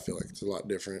now I feel like it's a lot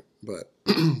different, but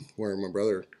where my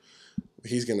brother,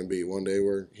 he's going to be one day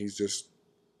where he's just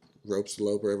ropes the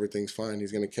loper, everything's fine.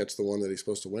 He's going to catch the one that he's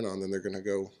supposed to win on, then they're going to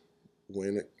go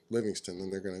win at Livingston, then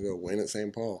they're going to go win at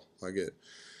St. Paul.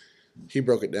 He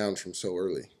broke it down from so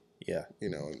early. Yeah.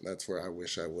 And that's where I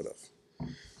wish I would have.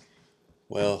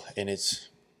 Well, and it's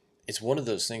one of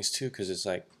those things too, because it's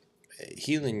like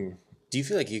healing. Do you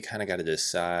feel like you kind of got to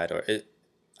decide, or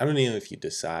I don't even know if you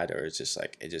decide or it's just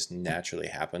like it just naturally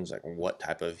happens, like what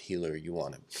type of healer you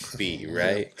want to be,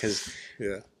 right? Because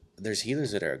Yeah. there's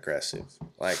healers that are aggressive.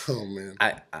 Like Oh man.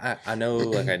 I know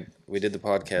like we did the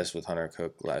podcast with Hunter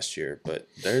Cook last year, but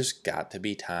there's got to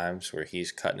be times where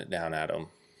he's cutting it down at him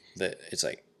that it's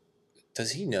like,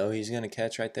 does he know he's gonna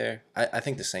catch right there? I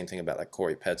think the same thing about like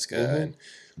Corey Petska and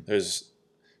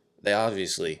they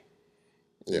obviously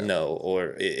Yeah. know,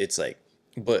 or it's like,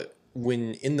 but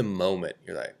when in the moment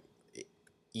you're like,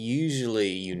 usually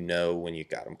you know when you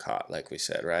got them caught, like we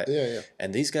said, right? Yeah. Yeah.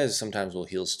 And these guys sometimes will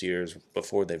heal steers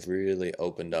before they've really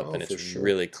opened up Oh, and for it's sure.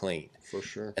 really clean. For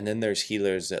sure. And then there's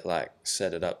healers that like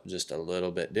set it up just a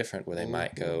little bit different where they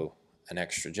might go an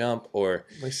extra jump or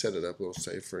They set it up a little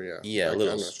safer. Yeah. Yeah, a Like,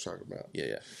 little I know what you're talking about.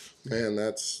 yeah. Man,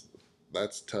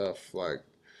 that's tough. Like,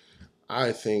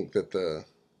 I think that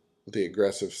the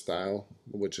aggressive style,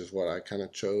 which is what I kind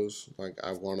of chose, like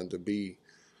I wanted to be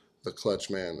the clutch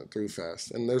man that threw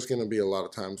fast. And there's going to be a lot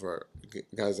of times where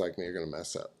guys like me are going to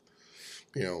mess up.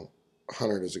 You know,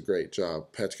 Hunter does a great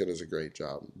job. Petchka does a great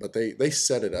job. But they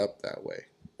set it up that way.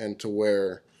 And to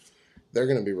where they're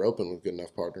going to be roping with good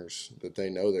enough partners that they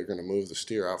know they're going to move the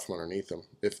steer out from underneath them.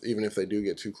 Even if they do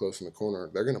get too close in the corner,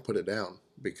 they're going to put it down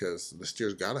because the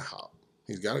steer's got to hop.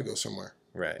 He's got to go somewhere.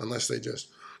 Right. Unless they just,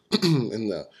 in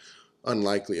the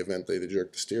unlikely event they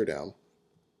jerk the steer down,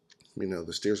 you know,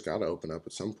 the steer's got to open up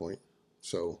at some point.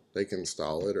 So they can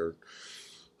stall it, or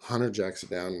Hunter jacks it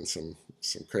down in some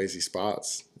crazy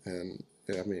spots. And,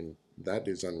 I mean, that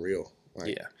dude's unreal.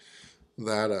 Like, Yeah.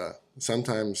 That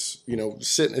sometimes, you know,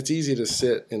 it's easy to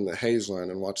sit in the haze line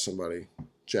and watch somebody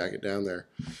jack it down there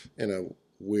in a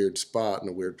weird spot in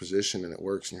a weird position and it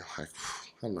works and you're like,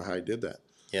 I don't know how he did that.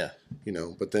 Yeah. You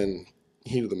know, but then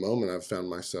heat of the moment, I've found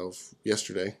myself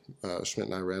yesterday, Schmidt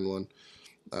and I ran one,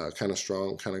 kind of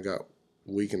strong, kind of got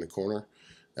weak in the corner,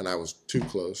 and I was too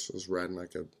close. I was riding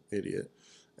like an idiot,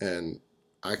 and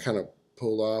I kind of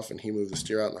pulled off, and he moved the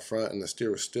steer out in the front, and the steer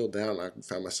was still down. I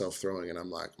found myself throwing, and I'm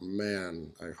like,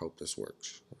 man, I hope this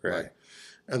works. Right. Like,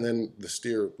 and then the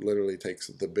steer literally takes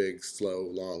the big, slow,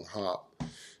 long hop,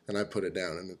 and I put it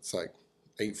down, and it's like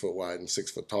 8 foot wide and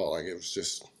 6 foot tall. Like, it was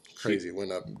just crazy. It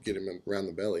went up, get him around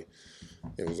the belly.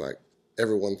 It was like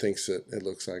everyone thinks that it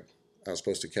looks like I was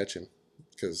supposed to catch him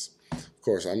because, of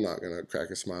course, I'm not going to crack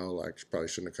a smile. Like, probably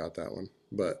shouldn't have caught that one.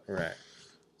 But Right.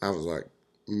 I was like,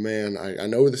 man, I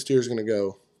know where the steer's going to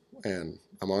go, and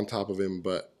I'm on top of him,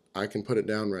 but I can put it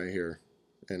down right here.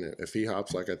 And if he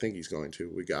hops like I think he's going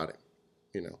to, we got him,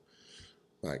 you know.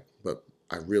 Like, but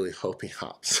I really hope he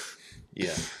hops.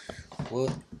 Yeah.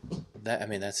 Well,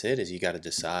 that's it. Is you got to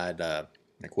decide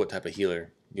like what type of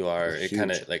healer you are. It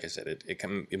kind of, like I said,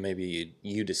 it maybe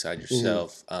you decide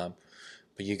yourself,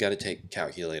 but you got to take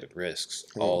calculated risks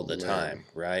all the time,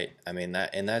 right? I mean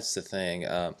that's the thing.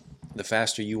 The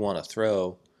faster you want to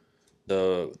throw,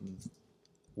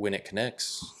 when it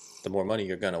connects, the more money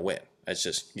you're gonna win. It's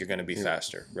just you're gonna be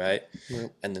faster, right?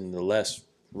 Yep. And then the less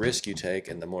risk you take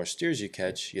and the more steers you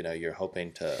catch, you know, you're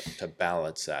hoping to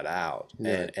balance that out.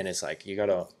 Right. And it's like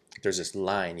there's this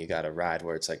line you gotta ride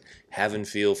where it's like having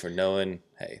feel for knowing,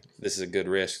 hey, this is a good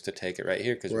risk to take it right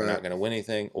here because we're not gonna win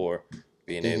anything, or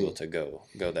being able to go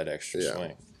that extra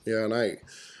swing. Yeah, and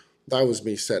that was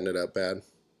me setting it up bad,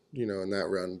 you know, in that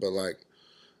run. But like,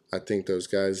 I think those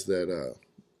guys that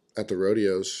at the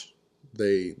rodeos,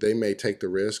 they may take the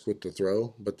risk with the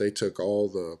throw, but they took all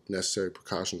the necessary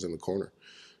precautions in the corner.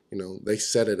 You know, they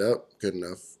set it up good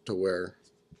enough to where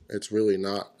it's really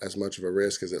not as much of a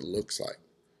risk as it looks like.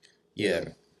 Yeah.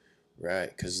 Right,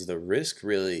 because the risk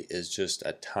really is just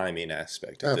a timing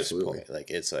aspect at this point. Like,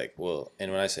 it's like, well,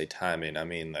 and when I say timing, I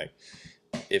mean, like,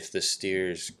 if the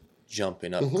steer's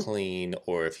jumping up clean,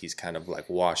 or if he's kind of, like,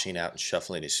 washing out and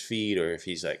shuffling his feet, or if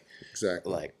he's, like,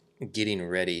 getting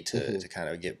ready to kind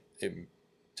of get him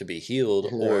to be healed,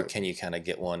 or can you kind of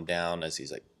get one down as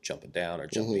he's, like, jumping down or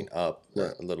jumping up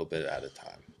a little bit at a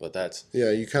time. But that's...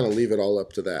 Yeah, you kind of leave it all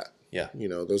up to that. Yeah. You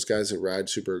know, those guys that ride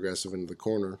super aggressive into the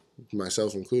corner,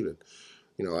 myself included,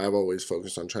 you know, I've always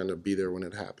focused on trying to be there when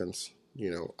it happens. You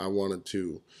know, I wanted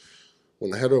to,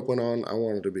 when the head rope went on, I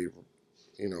wanted to be,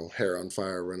 you know, hair on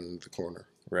fire running into the corner.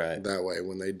 Right. That way,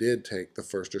 when they did take the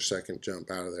first or second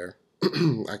jump out of there,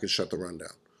 I could shut the run down.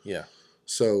 Yeah.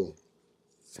 So,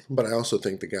 but I also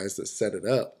think the guys that set it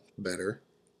up better,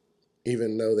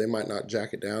 even though they might not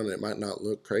jack it down and it might not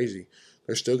look crazy,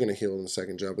 they're still going to heal in the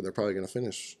second jump, and they're probably going to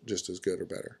finish just as good or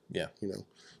better. Yeah. You know,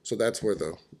 so that's where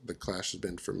the clash has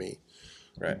been for me.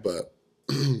 Right. But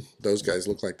those guys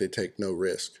look like they take no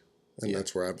risk, and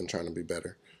that's where I've been trying to be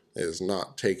better, is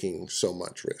not taking so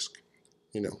much risk.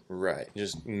 you know. Right.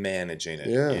 Just managing it.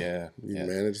 Yeah, Yeah. you Yeah.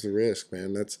 manage the risk,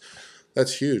 man.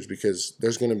 That's huge because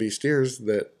there's going to be steers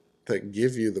that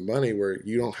give you the money where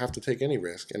you don't have to take any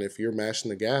risk. And if you're mashing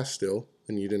the gas still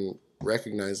and you didn't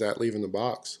recognize that leaving the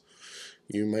box,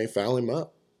 you may foul him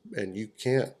up, and you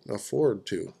can't afford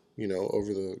to. You know,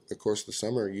 over the course of the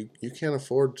summer, you can't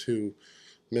afford to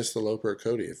miss the Loper or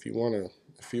Cody. If you wanna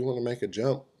make a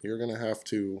jump, you're gonna have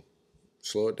to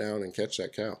slow it down and catch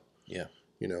that cow. Yeah.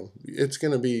 You know, it's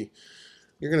gonna be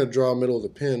you're gonna draw middle of the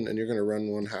pin and you're gonna run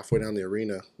one halfway down the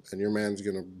arena, and your man's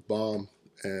gonna bomb,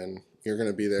 and you're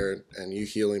gonna be there, and you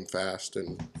heel him fast,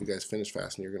 and you guys finish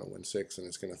fast, and you're gonna win 6, and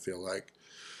it's gonna feel like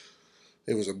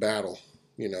it was a battle.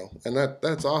 You know, and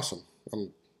that's awesome.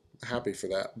 I'm happy for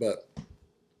that, but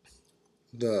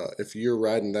if you're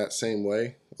riding that same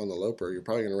way on the Loper, you're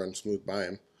probably going to run smooth by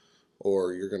him,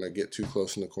 or you're going to get too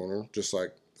close in the corner, just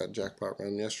like that jackpot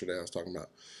run yesterday I was talking about.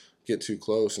 Get too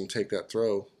close and take that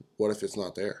throw. What if it's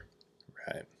not there?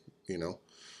 Right. You know,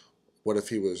 what if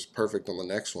he was perfect on the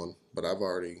next one, but I've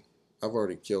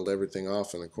already killed everything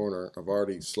off in the corner. I've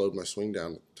already slowed my swing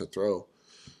down to throw.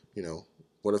 You know,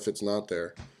 what if it's not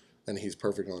there? And he's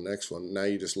perfect on the next one. Now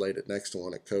you just laid it next to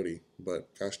one at Cody. But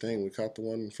gosh dang, we caught the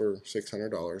one for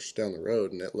 $600 down the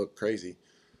road, and it looked crazy.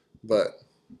 But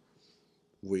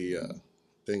we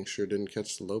things sure didn't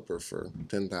catch the Loper for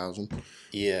 10,000.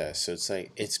 Yeah. So it's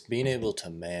like it's being able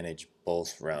to manage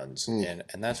both runs, and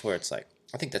that's where it's like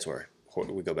I think that's where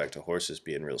we go back to horses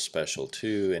being real special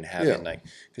too, and having like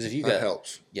because if you That got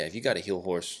helps. if you got a heel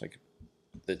horse like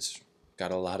that's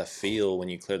got a lot of feel when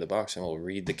you clear the box and will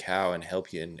read the cow and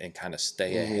help you and kind of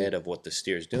stay ahead of what the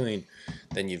steer's doing,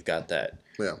 then you've got that.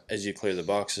 Yeah. As you clear the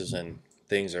boxes and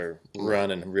things are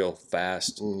running real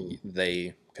fast,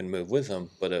 they can move with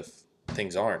them. But if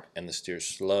things aren't and the steer's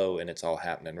slow and it's all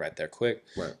happening right there quick,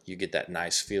 you get that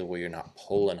nice feel where you're not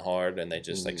pulling hard and they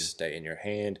just like stay in your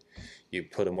hand. You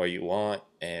put them where you want,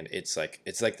 and it's like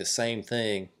the same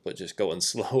thing, but just going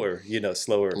slower. You know,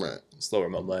 slower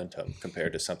momentum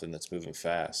compared to something that's moving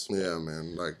fast. Yeah,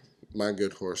 man. Like my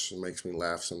good horse makes me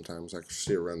laugh sometimes. Like if a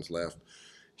steer runs left,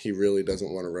 he really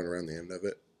doesn't want to run around the end of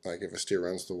it. Like if a steer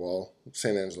runs the wall,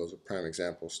 St. Angelo's a prime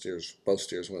example. Both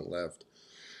steers went left.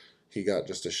 He got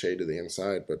just a shade to the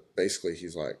inside, but basically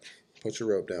he's like, "Put your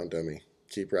rope down, dummy.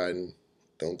 Keep riding.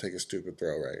 Don't take a stupid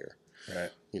throw right here."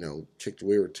 Right. You know,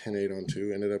 we were 10-8 on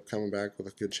 2, ended up coming back with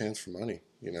a good chance for money,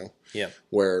 you know? Yeah.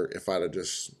 Where if I'd have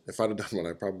done what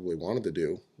I probably wanted to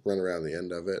do, run around the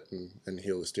end of it and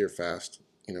heel the steer fast,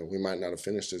 you know, we might not have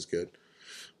finished as good.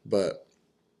 But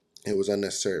it was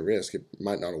unnecessary risk. It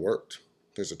might not have worked.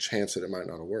 There's a chance that it might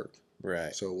not have worked.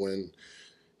 Right. So when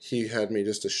he had me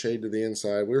just a shade to the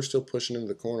inside, we were still pushing into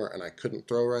the corner, and I couldn't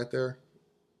throw right there.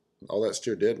 All that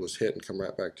steer did was hit and come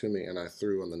right back to me, and I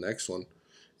threw on the next one.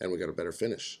 And we got a better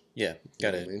finish. Yeah,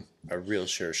 got a real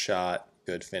sure shot,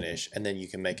 good finish, and then you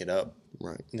can make it up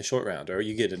in the short round, or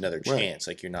you get another chance.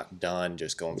 Like you're not done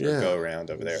just going for a go round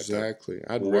over there. Exactly.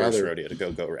 I'd rather rodeo to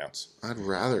go rounds. I'd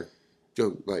rather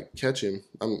go catch him.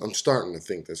 I'm starting to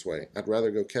think this way. I'd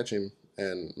rather go catch him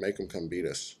and make him come beat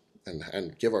us,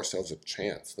 and give ourselves a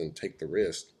chance than take the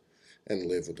risk and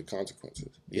live with the consequences.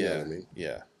 You know what I mean?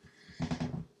 Yeah.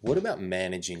 What about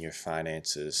managing your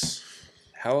finances?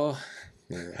 How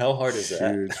hard is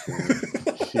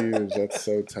that? Huge. That's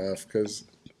so tough because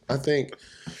I think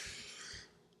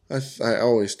I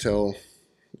always tell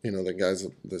the guys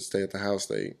that stay at the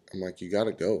house. I'm like, you got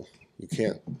to go. You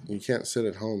can't sit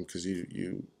at home because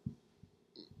you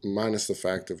minus the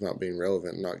fact of not being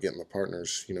relevant and not getting the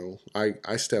partners.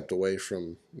 I stepped away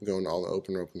from going to all the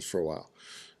open ropings for a while,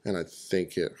 and I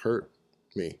think it hurt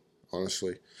me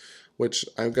honestly. Which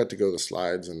I've got to go to the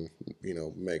slides and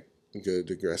make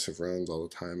good aggressive runs all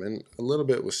the time, and a little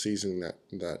bit was seasoning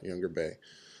that younger bay,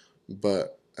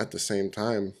 but at the same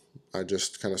time I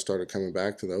just kind of started coming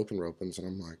back to the open ropings, and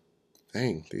I'm like,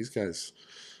 dang, these guys,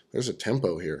 there's a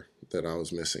tempo here that I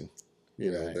was missing.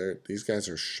 These guys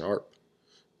are sharp,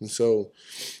 and so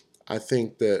I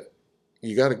think that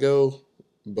you got to go,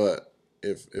 but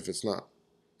if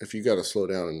you got to slow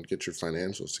down and get your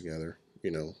financials together,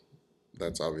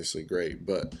 that's obviously great,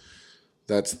 but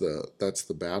that's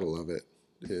the battle of it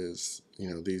is,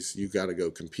 you got to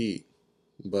go compete,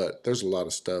 but there's a lot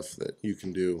of stuff that you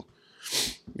can do,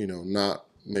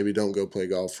 maybe don't go play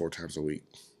golf 4 times a week,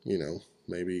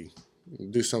 maybe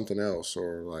do something else,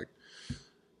 or like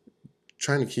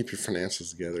trying to keep your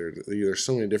finances together. There's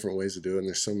so many different ways to do it,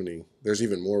 and there's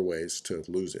even more ways to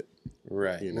lose it.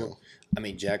 Right. Well, I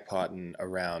mean, jackpotting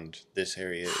around this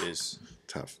area is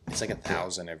tough. It's like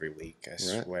 1,000 every week, I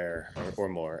swear, or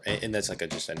more, and that's like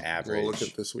just an average. Well, look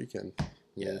at this weekend.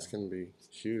 I mean, Yeah. it's going to be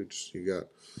huge. You got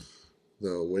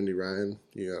the Wendy Ryan,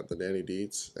 you got the Danny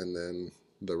Dietz, and then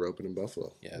the roping in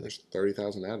Buffalo. Yeah. There's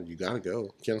 30,000 added. You got to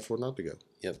go. Can't afford not to go.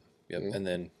 Yep. Yep. You know? And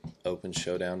then Open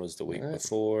Showdown was the week Right.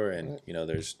 before, and Right.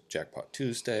 there's Jackpot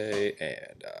Tuesday,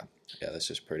 and yeah, that's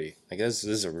just pretty. I guess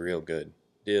this is a real good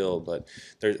deal, but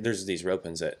there's these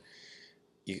ropings that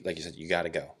you, like you said, you got to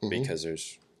go because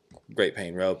there's great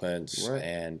paying ropings, Right.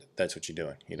 and that's what you're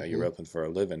doing. You're roping for a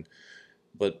living.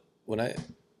 But when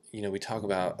we talk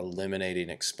about eliminating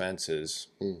expenses,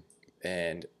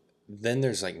 and then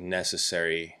there's like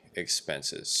necessary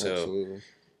expenses. So Absolutely.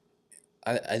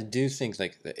 I do think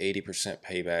like the 80%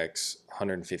 paybacks,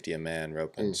 150 a man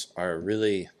ropings they're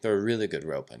a really good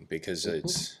roping because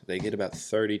they get about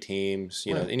 30 teams,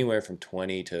 Right. anywhere from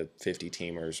 20 to 50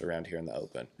 teamers around here in the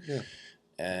Open. Yeah.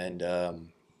 And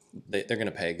they're going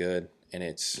to pay good. And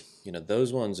it's,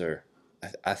 those ones are,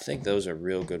 I think those are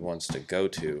real good ones to go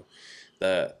to.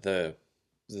 The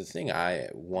thing I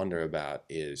wonder about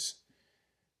is,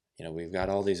 we've got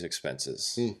all these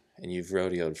expenses, and you've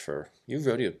rodeoed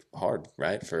hard,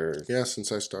 right? Yeah,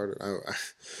 since I started,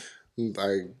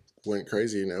 I went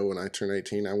crazy. When I turned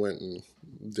 18, I went and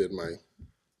did my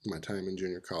time in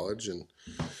junior college, and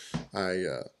I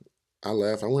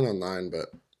left. I went online,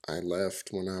 but I left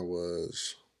when I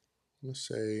was, let's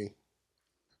say,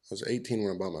 I was 18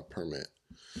 when I bought my permit,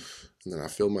 and then I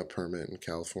filled my permit in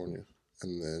California,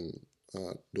 and then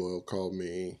Doyle called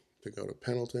me to go to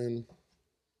Pendleton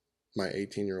my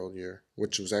 18-year-old year,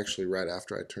 which was actually right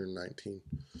after I turned 19.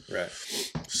 Right.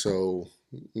 So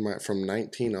from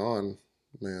 19 on,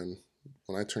 man,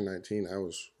 when I turned 19, I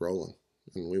was rolling,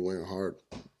 and we went hard,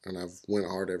 and I've went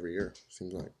hard every year,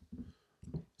 seems like.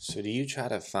 So do you try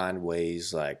to find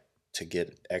ways like to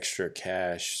get extra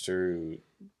cash through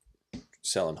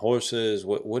selling horses?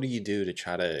 What do you do to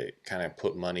try to kind of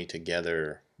put money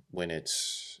together when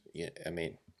it's,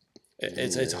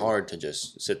 it's hard to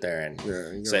just sit there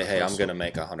and say, hey, I'm going to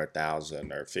make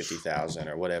 100,000 or 50,000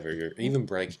 or whatever. You're even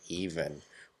break even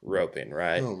roping,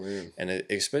 right? Oh, man. And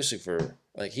especially for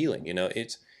like healing,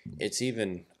 it's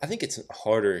even, I think it's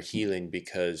harder healing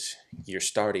because you're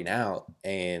starting out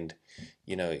and,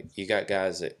 you got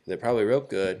guys that probably rope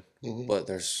good, but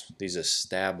there's these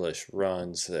established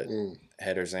runs that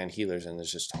headers and healers, and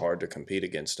it's just hard to compete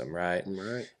against them, right?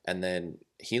 Right. And then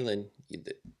healing,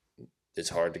 it's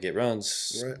hard to get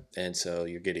runs, Right. and so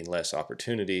you're getting less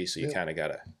opportunity. So you kind of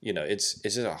gotta, it's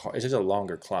just a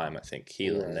longer climb, I think,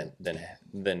 healing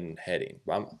than heading.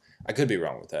 I could be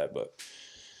wrong with that, but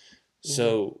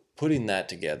so putting that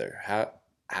together,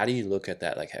 how do you look at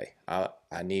that? Like, hey,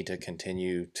 I need to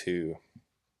continue to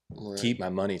keep my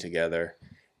money together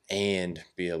and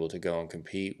be able to go and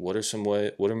compete. What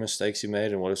are mistakes you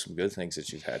made, and what are some good things that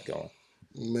you've had going?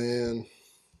 Man,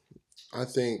 I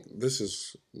think this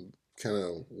is kind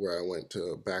of where I went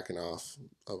to backing off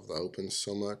of the Opens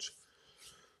so much.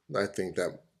 I think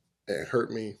that it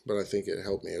hurt me, but I think it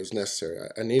helped me. It was necessary.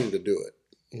 I needed to do it,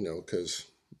 because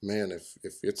man, if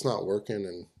it's not working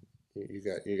and you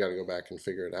got to go back and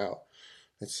figure it out.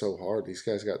 It's so hard. These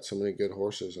guys got so many good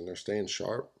horses, and they're staying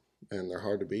sharp, and they're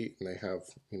hard to beat, and they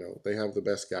have the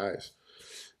best guys,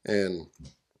 and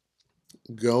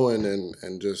going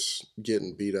and just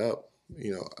getting beat up.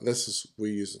 We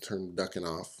use the term ducking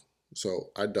off. So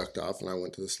I ducked off and I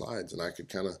went to the slides, and I could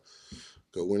kind of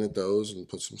go win at those and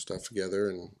put some stuff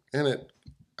together,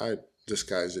 I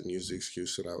disguised it and used the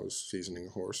excuse that I was seasoning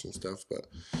a horse and stuff. But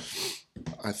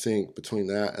I think between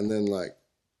that and then like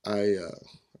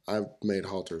I've made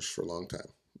halters for a long time,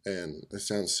 and it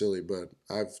sounds silly, but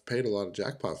I've paid a lot of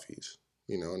jackpot fees,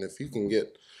 and if you can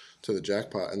get to the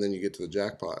jackpot and then you get to the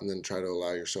jackpot and then try to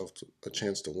allow yourself a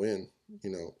chance to win,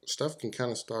 stuff can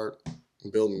kind of start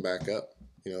building back up.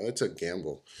 It's a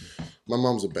gamble. My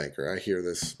mom's a banker. I hear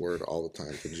this word all the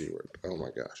time, the G word. Oh my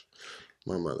gosh.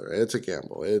 My mother, it's a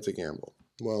gamble. It's a gamble.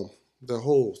 Well, the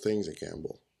whole thing's a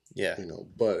gamble. Yeah.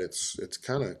 But it's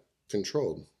kind of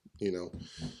controlled.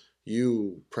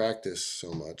 You practice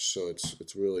so much, so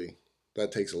it's really,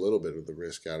 that takes a little bit of the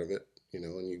risk out of it, and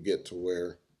you get to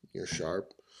where you're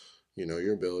sharp,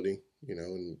 your ability,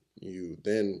 and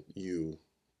you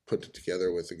put it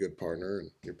together with a good partner,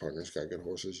 and your partner's got good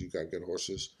horses, you got good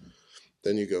horses,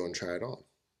 then you go and try it on,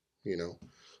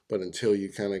 but until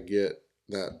you kind of get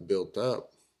that built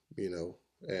up,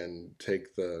 and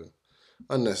take the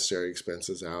unnecessary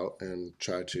expenses out and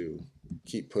try to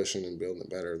keep pushing and building it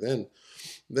better, then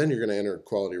you're going to enter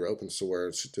quality roping to where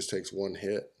it just takes one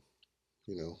hit,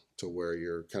 to where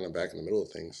you're kind of back in the middle of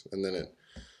things, and then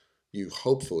you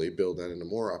hopefully build that into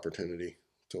more opportunity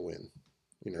to win.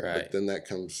 Right. But then that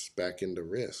comes back into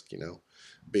risk,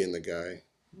 being the guy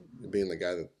being the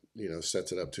guy that,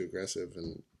 sets it up too aggressive,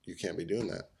 and you can't be doing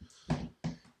that.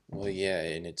 Well, yeah,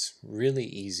 and it's really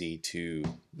easy to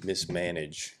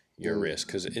mismanage your Mm, risk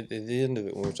because at the end of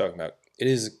it, when we're talking about it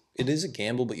is a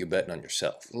gamble, but you're betting on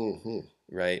yourself, hmm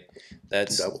right?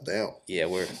 That's Double down. yeah,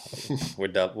 we're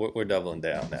doubling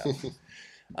down now.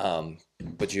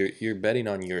 But you're betting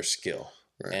on your skill,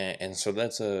 Right. and so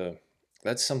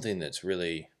that's something that's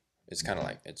really it's kind of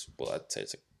like it's well I'd say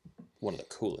it's one of the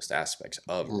coolest aspects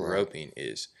of Right. roping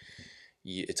is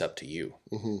it's up to you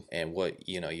hmm and what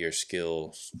your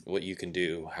skills, what you can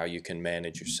do, how you can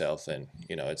manage yourself, and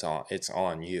it's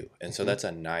on you. And so hmm it's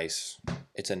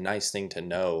a nice thing to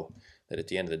know that at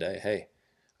the end of the day, hey,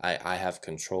 I have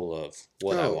control of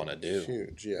what I Oh, want to do.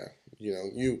 huge. Yeah.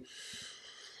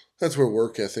 That's where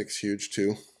work ethic's huge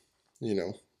too,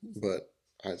 but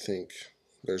I think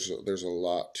there's a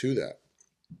lot to that,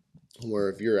 where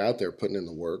if you're out there putting in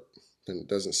the work, then it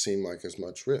doesn't seem like as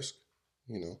much risk.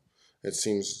 You know, it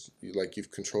seems like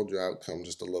you've controlled your outcome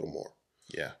just a little more.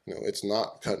 Yeah. It's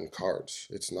not cutting cards.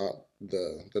 It's not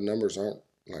the numbers aren't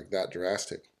like that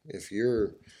drastic. If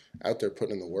you're out there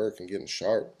putting in the work and getting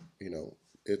sharp,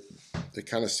 it it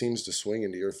kind of seems to swing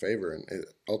into your favor, and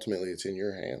ultimately it's in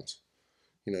your hands.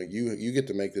 You get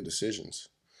to make the decisions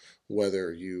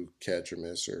whether you catch or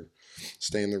miss or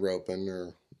stay in the roping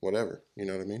or whatever. You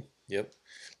know what I mean? Yep.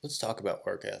 Let's talk about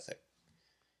work ethic.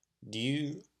 Do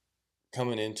you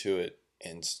coming into it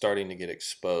and starting to get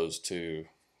exposed to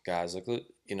guys like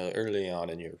early on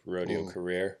in your rodeo Mm,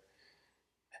 career?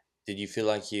 Did you feel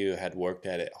like you had worked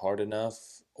at it hard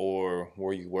enough, or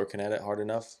were you working at it hard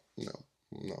enough? no,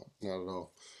 no, not at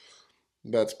all.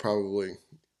 That's probably,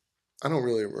 I don't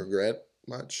really regret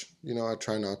much. I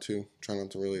try not to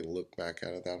really look back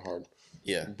at it that hard.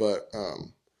 Yeah. But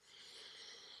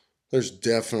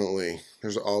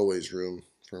there's always room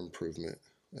for improvement,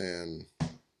 and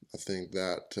I think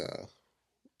that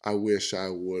I wish I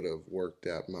would have worked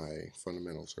at my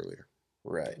fundamentals earlier.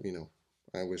 Right. You know,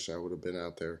 I wish I would have been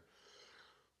out there.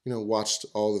 Watched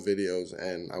all the videos,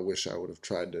 and I wish I would have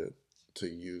tried to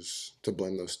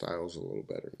blend those styles a little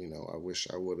better. I wish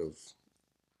I would have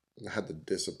had the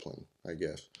discipline, I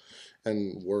guess,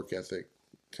 and work ethic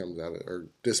comes out of or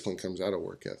discipline comes out of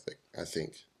work ethic. I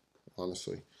think,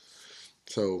 honestly.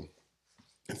 So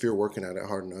if you're working at it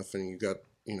hard enough and you got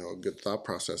a good thought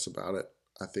process about it,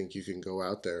 I think you can go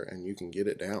out there and you can get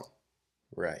it down.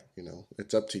 Right.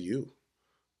 It's up to you.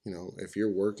 If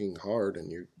you're working hard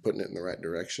and you're putting it in the right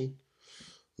direction,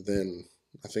 then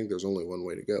I think there's only one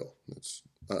way to go. It's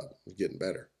up, getting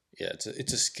better. Yeah,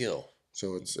 it's a skill.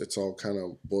 So it's all kind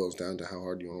of boils down to how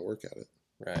hard you want to work at it.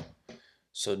 Right.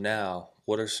 So now,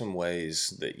 what are some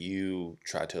ways that you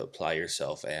try to apply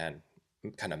yourself and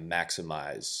kind of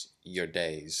maximize your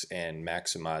days and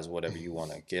maximize whatever you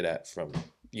want to get at from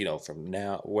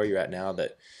now where you're at now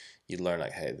that you learn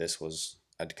like, hey,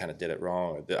 I kind of did it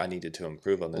wrong, or I needed to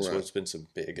improve on this. Right. What's been some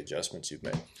big adjustments you've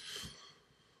made?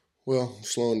 Well,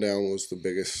 slowing down was the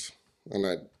biggest, and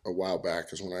a while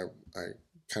back is when I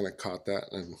kind of caught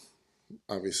that, and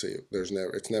obviously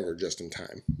it's never just in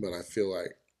time, but I feel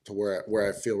like to where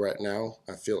I feel right now,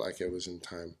 I feel like it was in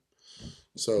time.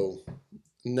 So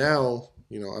now,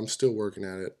 I'm still working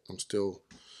at it. I'm still,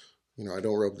 I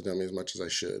don't rope the dummy as much as I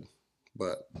should,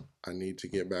 but I need to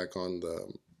get back on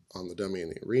the dummy in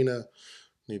the arena.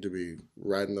 Need to be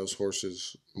riding those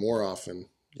horses more often,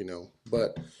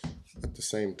 but at the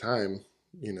same time,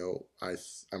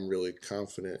 I'm really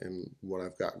confident in what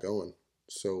I've got going.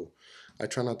 So I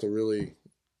try not to really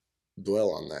dwell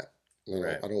on that.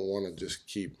 Right. I don't want to just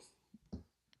keep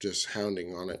just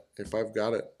hounding on it. If I've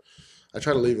got it, I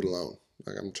try to leave it alone.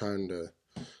 Like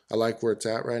I like where it's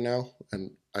at right now,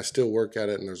 and I still work at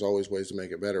it, and there's always ways to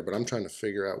make it better, but I'm trying to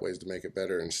figure out ways to make it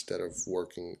better instead of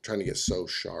trying to get so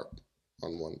sharp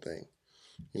on one thing.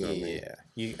 You know what I mean? Yeah.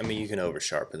 You can over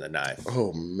sharpen the knife.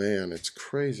 Oh man, it's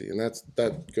crazy, and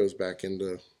that goes back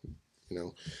into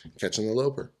catching the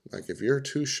loper. Like if you're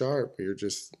too sharp, you're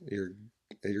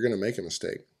gonna make a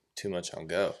mistake. Too much on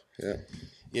go. Yeah.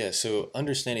 Yeah. So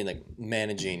understanding like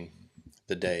managing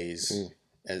the days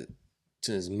Mm,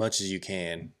 as much as you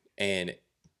can, and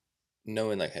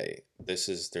knowing like, hey,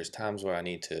 there's times where I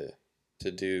need to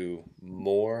do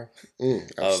more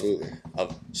of absolutely.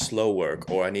 slow work,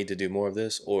 or I need to do more of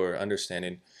this, or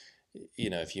understanding,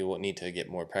 if you need to get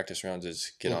more practice rounds,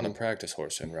 is get on a hmm practice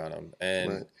horse and run them,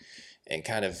 Right. and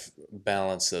kind of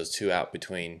balance those two out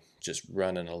between just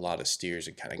running a lot of steers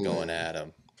and kind of going Man, at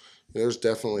them. there's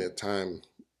definitely a time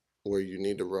where you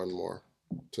need to run more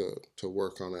to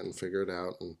work on it and figure it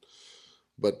out,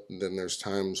 but then there's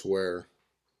times where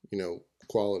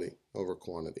quality over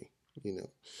quantity. You know,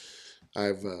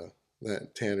 I've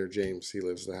that Tanner James, he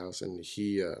lives at the house, and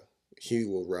he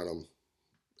will run them.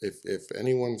 If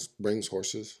anyone brings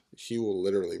horses, he will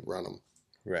literally run them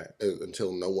Right.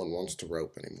 until no one wants to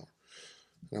rope anymore.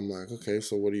 And I'm like, okay,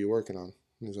 so what are you working on?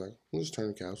 And he's like, I'm just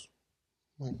turning cows.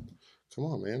 I'm like, come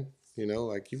on, man.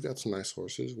 Like you've got some nice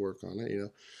horses, work on it.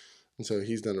 And so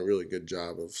he's done a really good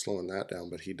job of slowing that down,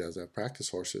 but he does have practice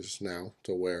horses now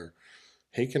to where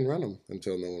he can run them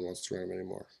until no one wants to run them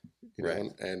anymore.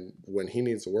 Right. And when he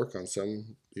needs to work on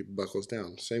something, he buckles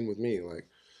down. Same with me. Like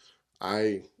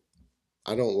I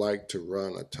I don't like to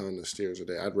run a ton of steers a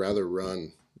day. I'd rather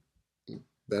run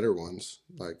better ones.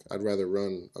 Like I'd rather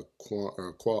run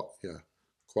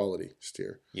quality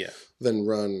steer Yeah. than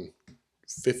run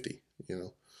 50.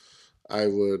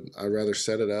 I'd rather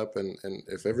set it up and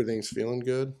if everything's feeling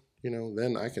good,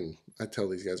 then I tell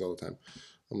these guys all the time.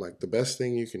 I'm like, the best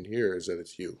thing you can hear is that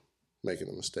it's you making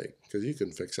the mistake because you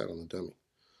can fix that on the dummy.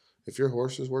 If your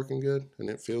horse is working good and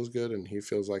it feels good and he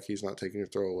feels like he's not taking your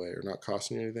throw away or not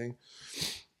costing you anything,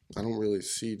 I don't really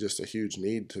see just a huge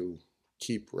need to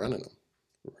keep running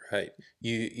them. Right.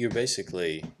 You're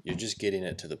basically you're just getting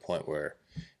it to the point where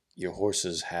your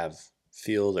horses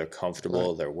feel they're comfortable,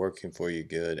 Right. they're working for you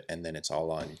good, and then it's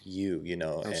all on you,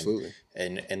 Absolutely.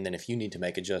 and then if you need to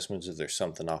make adjustments, if there's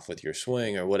something off with your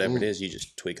swing or whatever it is, you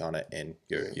just tweak on it and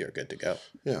you're good to go.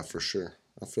 Yeah, for sure.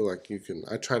 I feel like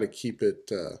I try to keep it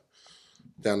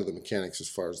down to the mechanics as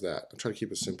far as that. I try to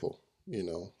keep it simple. I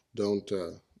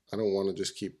don't want to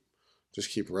just keep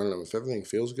running them. If everything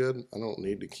feels good, I don't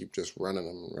need to keep just running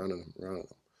them and running them and running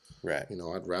them. Right.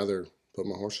 I'd rather put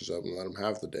my horses up and let them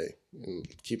have the day and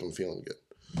keep them feeling good.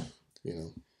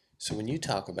 So when you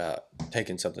talk about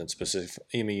taking something specific,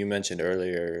 you mentioned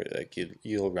earlier, like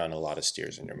you'll run a lot of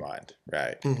steers in your mind,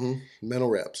 right? Mm-hmm. Mental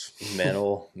reps.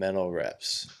 mental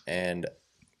reps. And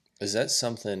is that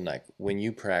something like when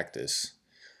you practice,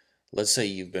 let's say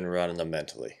you've been running them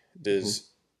mentally,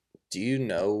 do you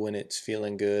know when it's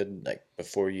feeling good, like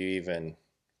before you even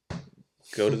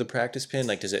go to the practice pin?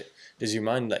 Like does your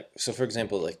mind, like, so for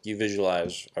example, like you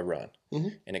visualize a run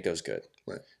and it goes good.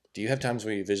 Right. Do you have times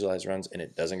where you visualize runs and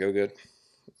it doesn't go good?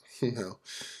 No.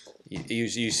 You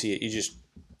see it,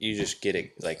 you just get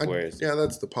it, like yeah,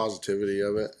 that's the positivity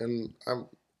of it, and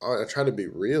I try to be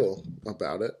real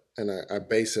about it, and I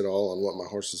base it all on what my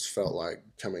horses felt like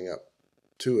coming up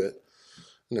to it,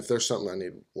 and if there's something I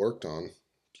need worked on,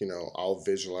 I'll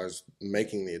visualize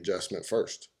making the adjustment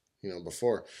first,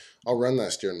 before I'll run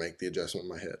that steer and make the adjustment in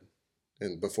my head,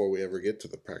 and before we ever get to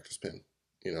the practice pin,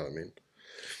 you know what I mean?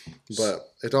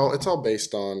 But it's all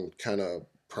based on kind of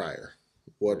prior,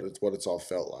 what it's all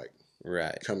felt like.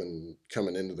 Right. Coming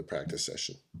into the practice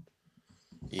session.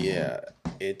 Yeah,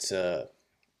 that's a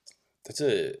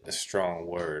strong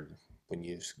word when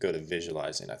you go to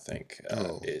visualizing. I think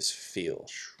is feel.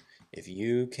 If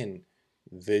you can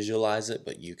visualize it,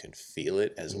 but you can feel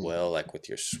it as well, like with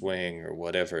your swing or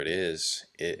whatever it is,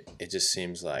 it just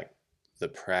seems like the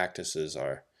practices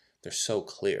they're so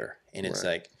clear, and it's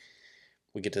Right. like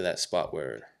we get to that spot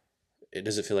where it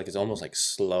doesn't feel like it's almost like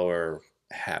slower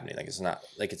happening, like it's not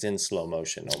like it's in slow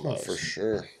motion almost. Oh, for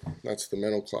sure. That's the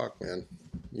mental clock, man.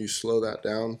 You slow that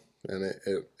down and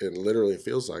it literally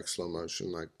feels like slow motion.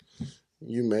 Like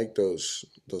you make those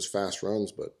fast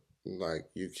runs, but like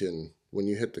when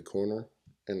you hit the corner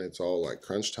and it's all like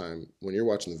crunch time, when you're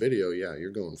watching the video, yeah,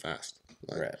 you're going fast.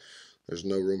 Like Right. there's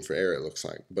no room for error, it looks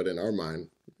like. But in our mind,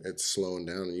 it's slowing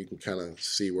down and you can kind of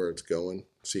see where it's going,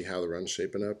 see how the run's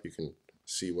shaping up. You can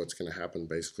see what's going to happen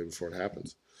basically before it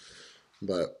happens.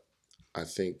 But I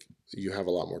think you have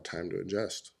a lot more time to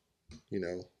adjust,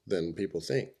 than people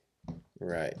think.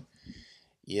 Right.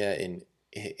 Yeah, and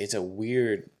it's a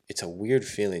weird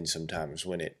feeling sometimes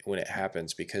when it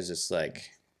happens, because it's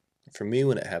like, for me,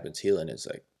 when it happens healing, it's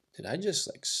like, did I just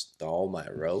like stall my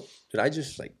rope? Did I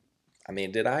just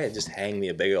hang me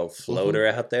a big old floater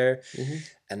out there?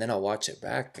 And then I'll watch it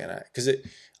back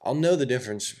I'll know the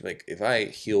difference. Like if I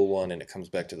heel one and it comes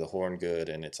back to the horn good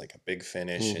and it's like a big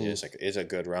finish and it's a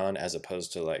good run, as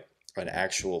opposed to like an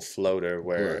actual floater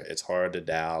where Right. it's hard to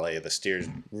dally, the steer's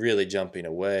really jumping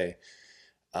away.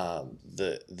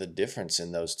 The difference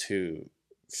in those two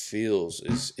feels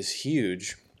is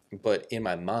huge, but in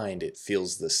my mind it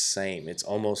feels the same. It's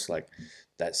almost like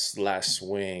that last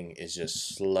swing is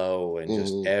just slow and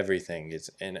just everything is,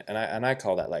 and I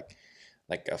call that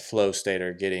like a flow state,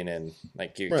 or getting in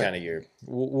like your Right. kind of your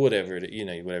whatever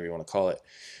whatever you want to call it.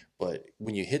 But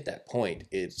when you hit that point,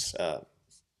 it's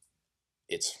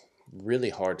really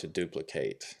hard to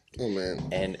duplicate. Oh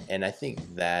man. And I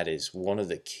think that is one of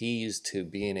the keys to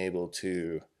being able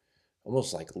to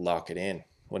almost like lock it in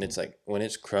when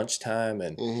it's crunch time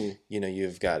and Mm-hmm.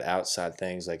 you've got outside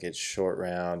things like it's short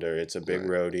round or it's a big Right.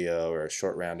 rodeo or a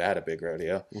short round at a big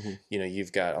rodeo. Mm-hmm.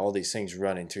 You've got all these things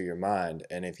running through your mind,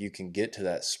 and if you can get to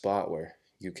that spot where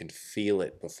you can feel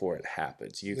it before it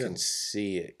happens, you Yeah. can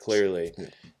see it clearly. Yeah.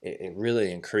 It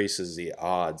really increases the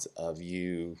odds of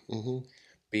you Mm-hmm.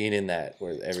 being in that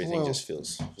where everything Well, just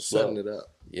feels setting slow. it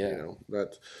up. Yeah.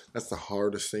 That's the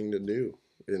hardest thing to do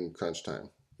in crunch time.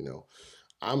 You know,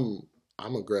 I'm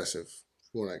I'm aggressive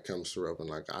when it comes to roping.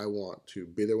 Like I want to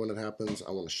be there when it happens. I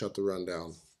want to shut the run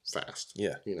down fast.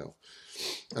 Yeah.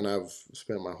 And I've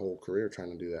spent my whole career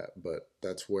trying to do that. But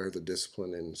that's where the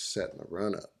discipline in setting the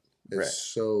run up is Right.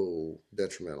 so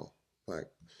detrimental. Like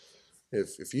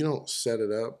if you don't set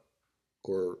it up,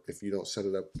 or if you don't set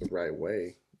it up the right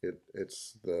way,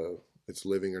 it's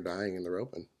living or dying in the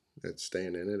roping. It's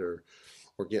staying in it, or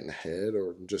getting ahead,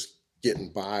 or just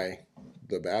getting by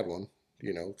the bad one.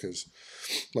 Because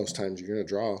most times you're going to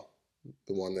draw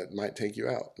the one that might take you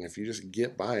out, and if you just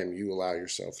get by him, you allow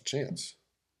yourself a chance.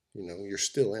 You're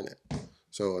still in it.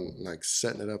 So, and like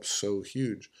setting it up so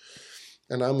huge.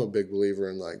 And I'm a big believer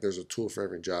in, like, there's a tool for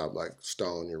every job, like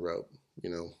stalling your rope.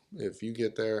 If you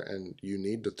get there and you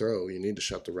need to throw, you need to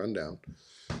shut the run down.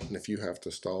 And if you have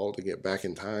to stall to get back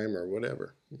in time or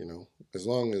whatever, as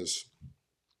long as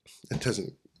it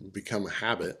doesn't become a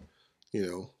habit,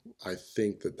 I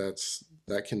think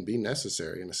that can be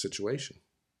necessary in a situation.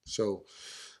 So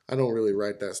I don't really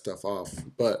write that stuff off,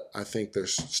 but I think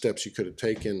there's steps you could have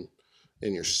taken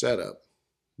in your setup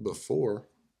before.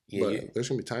 Yeah, But there's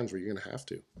gonna be times where you're gonna have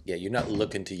to. yeah, you're not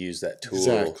looking to use that tool.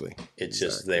 Exactly. It's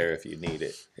just there if you need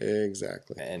it.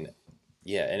 Exactly. And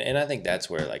yeah, and I think that's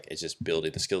where like it's just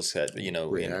building the skill set,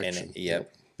 Reaction.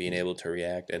 Yep, being able to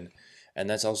react, and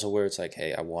that's also where it's like,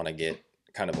 hey, I want to get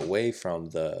kind of away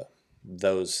from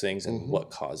those things and what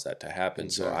caused that to happen,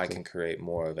 so I Exactly. can create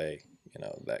more of a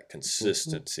that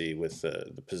consistency with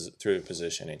through the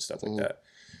positioning stuff like that.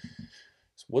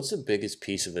 So what's the biggest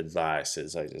piece of advice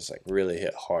is like just like really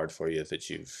hit hard for you that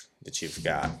you've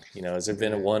got? Has there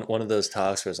been one of those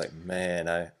talks where it's like, man,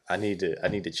 I need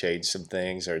to change some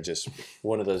things, or just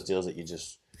one of those deals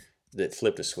that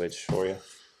flipped a switch for you?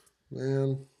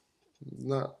 Man,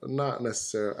 not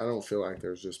necessarily. I don't feel like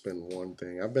there's just been one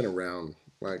thing. I've been around.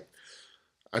 Like,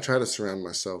 I try to surround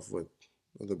myself with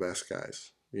the best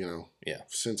guys. Yeah.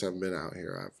 Since I've been out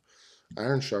here,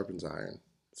 iron sharpens iron.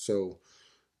 So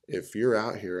if you're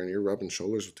out here and you're rubbing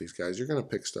shoulders with these guys, you're gonna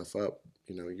pick stuff up.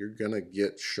 You're gonna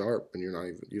get sharp, and you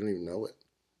don't even know it.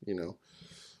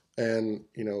 And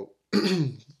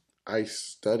I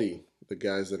study the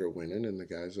guys that are winning and the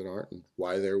guys that aren't, and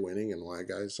why they're winning and why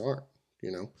guys aren't.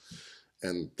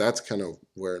 And that's kind of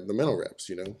where the mental reps.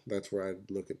 That's where I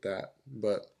look at that.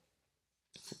 But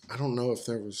I don't know if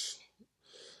there was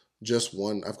just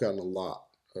one. I've gotten a lot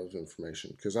of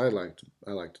information because I like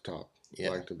to talk. Yeah.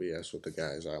 I like to BS with the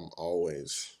guys. I'm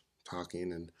always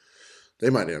talking, and they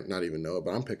might not even know it,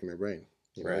 but I'm picking their brain.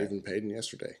 Right. Even Peyton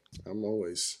yesterday. I'm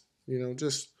always,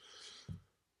 just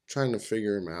trying to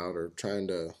figure him out, or trying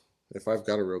to. If I've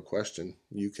got a real question,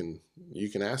 you can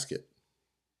ask it.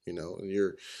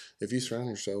 If you surround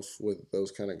yourself with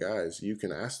those kind of guys, you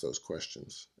can ask those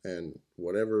questions, and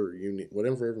whatever you need,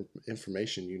 whatever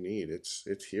information you need, it's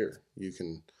here. You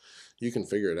can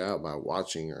figure it out by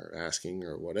watching or asking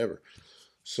or whatever.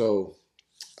 So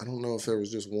I don't know if there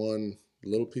was just one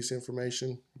little piece of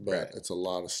information, but Right. it's a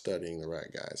lot of studying the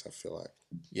right guys, I feel like.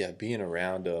 Yeah, being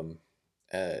around them,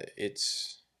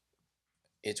 it's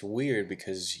weird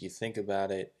because you think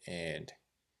about it, and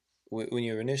when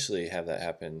you initially have that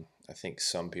happen, I think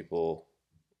some people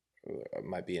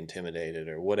might be intimidated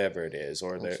or whatever it is,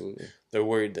 or Absolutely. they're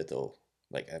worried that they'll,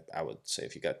 like, I would say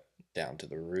if you got down to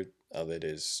the root of it,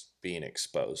 is being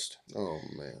exposed. Oh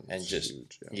man, And it's just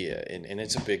huge. and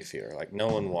it's a big fear. Like no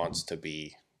one wants to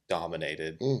be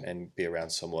dominated and be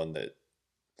around someone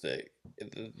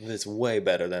that's way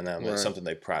better than them. Right. It's something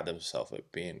they pride themselves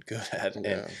at being good at.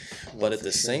 Yeah. But at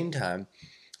the same time,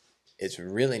 it's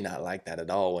really not like that at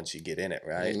all once you get in it,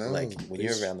 right? No, like when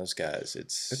you're around those guys,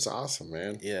 it's awesome,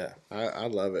 man. Yeah. I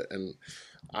love it, and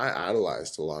I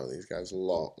idolized a lot of these guys. I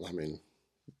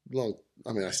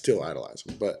still idolize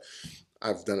them, but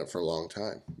I've done it for a long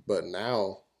time. But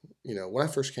now, when I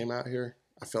first came out here,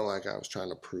 I felt like I was trying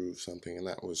to prove something, and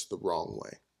that was the wrong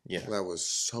way. Yeah. That was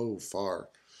so far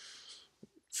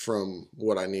from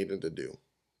what I needed to do.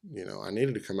 I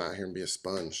needed to come out here and be a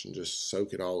sponge and just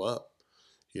soak it all up.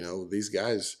 These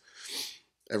guys,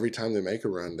 every time they make a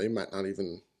run, they might not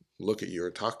even look at you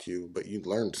or talk to you, but you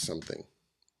learned something.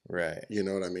 Right. You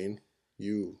know what I mean?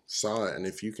 You saw it, and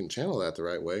if you can channel that the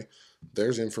right way,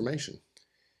 there's information.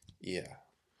 Yeah.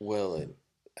 Well,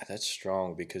 that's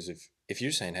strong because if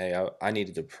you're saying, "Hey, I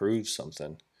needed to prove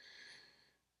something,"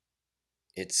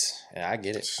 and I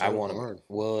get It's it. I so want to. hard.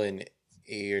 Well, and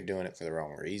you're doing it for the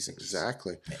wrong reasons,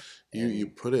 Exactly. You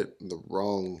and put it the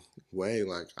wrong way.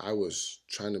 Like I was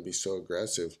trying to be so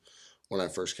aggressive when I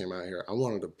first came out here. I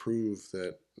wanted to prove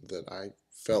that I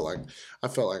felt like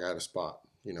I had a spot.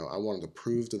 You know, I wanted to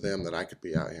prove to them that I could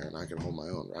be out here and I could hold my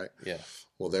own, right? yeah,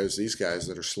 Well, there's these guys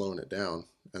that are slowing it down,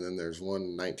 and then there's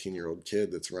one 19-year-old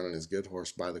kid that's running his good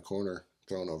horse by the corner,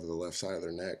 thrown over the left side of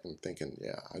their neck, and thinking,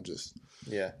 yeah,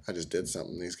 yeah, I just did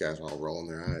something. These guys are all rolling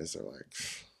their eyes. They're like,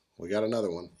 we got another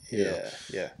one, you know,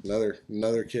 yeah, yeah,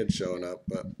 another kid showing up.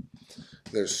 But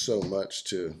there's so much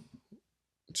to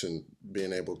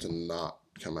being able to not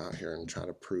come out here and try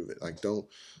to prove it. Like don't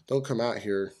come out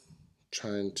here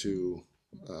trying to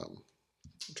um,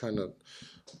 trying to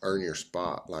earn your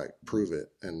spot, like prove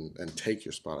it and take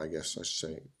your spot. I guess I should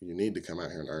say you need to come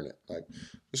out here and earn it. Like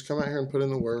just come out here and put in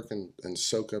the work and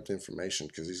soak up the information,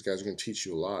 because these guys are going to teach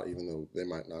you a lot, even though they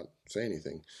might not say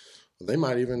anything. They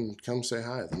might even come say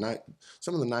hi.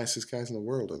 Some of the nicest guys in the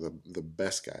world are the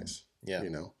best guys. yeah, You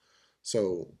know,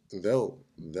 so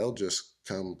they'll just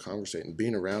come conversate, and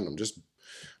being around them. Just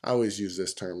I always use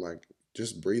this term, like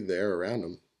just breathe the air around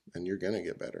them, and you're gonna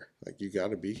get better. Like you got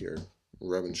to be here,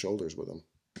 rubbing shoulders with them.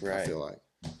 I right. feel like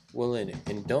Well,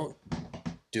 and don't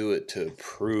do it to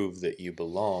prove that you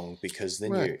belong, because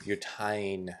then right. you're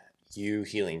tying you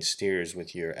healing steers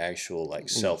with your actual like Mm.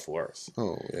 self-worth.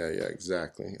 Oh yeah,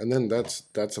 exactly. And then that's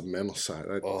a mental side.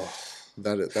 Oh,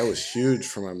 That was huge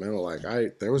for my mental. Like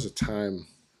there was a time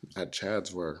at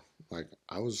Chad's where like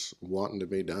I was wanting to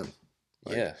be done.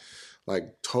 Like yeah,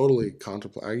 totally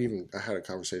contemplate. I had a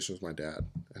conversation with my dad,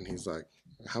 and he's like,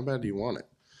 "How bad do you want it?"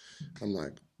 I'm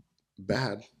like,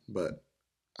 "Bad, but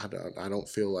I don't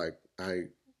feel like I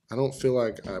don't feel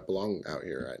like I belong out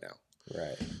here right now."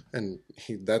 right. And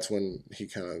that's when he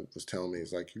kind of was telling me,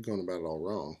 he's like, "You're going about it all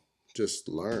wrong. Just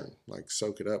learn, like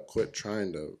soak it up. Quit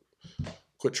trying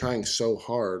so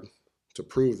hard to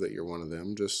prove that you're one of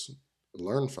them. Just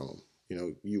learn from them. You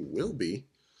know, you will be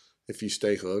if you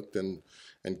stay hooked and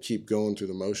keep going through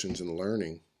the motions and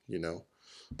learning, you know,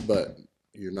 but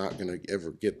you're not going to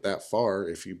ever get that far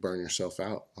if you burn yourself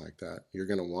out like that. You're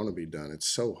going to want to be done. It's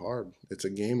so hard. It's a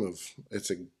game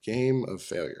of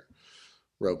failure.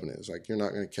 Roping is like, you're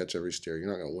not going to catch every steer. You're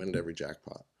not going to win at every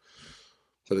jackpot,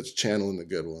 but it's channeling the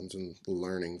good ones and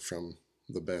learning from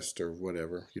the best or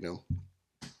whatever, you know.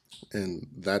 And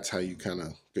that's how you kind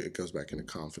of, it goes back into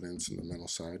confidence and the mental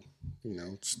side, you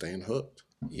know, staying hooked.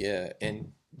 Yeah,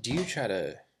 and do you try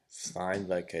to find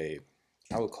like I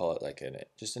would call it like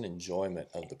just an enjoyment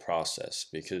of the process?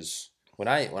 Because when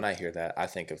I hear that, I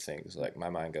think of things like my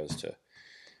mind goes to,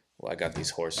 well, I got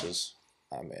these horses.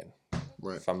 I mean,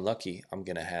 Right. if I'm lucky, I'm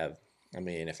gonna have. I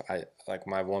mean, if I like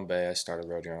my one bay, I started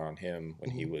rodeoing on him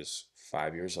when he Mm-hmm. was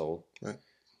 5 years old. Right.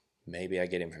 Maybe I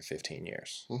get him for 15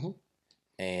 years, Mm-hmm.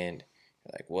 and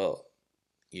you're like, well,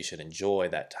 you should enjoy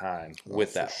that time Oh, with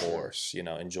for that sure. horse.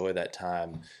 Enjoy that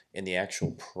time in the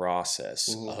actual process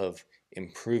Mm-hmm. of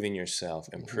improving yourself,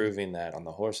 Mm-hmm. improving that on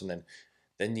the horse, and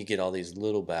then you get all these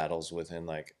little battles within,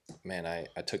 like, man,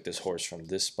 I took this horse from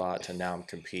this spot to now I'm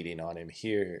competing on him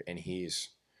here, and he's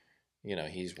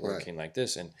Right. working like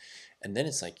this, and then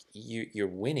it's like you're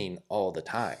winning all the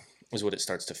time is what it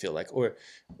starts to feel like, or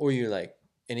you're like,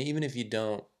 and even if you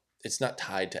don't, it's not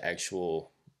tied to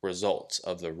actual results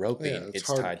of the Yeah, roping, it's it's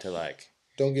hard. tied to like,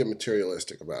 Don't get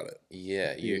materialistic about it.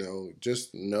 yeah, You you know,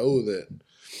 just know that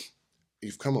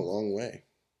you've come a long way.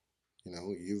 You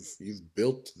know, you've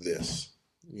built this.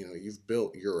 You know, you've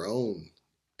built your own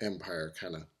empire,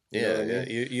 kind of. You know what yeah, I yeah,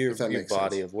 mean? your If that your makes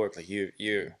body sense. of work, like you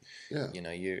Yeah.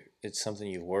 you it's something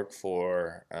you work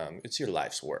for, it's your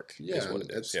life's work is Yeah, what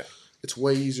and it is. Yeah. it's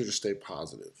way easier to stay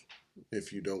positive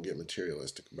if you don't get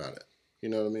materialistic about it. You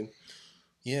know what I mean?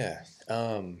 Yeah.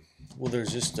 Well,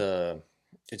 there's just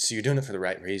you're doing it for the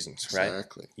right reasons, right?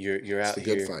 Exactly. You're It's out the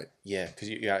good here, fight. yeah, because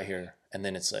you're out here, and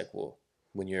then it's like, well,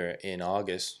 when you're in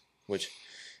August, which,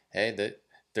 hey,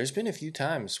 there's been a few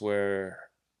times where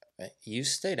you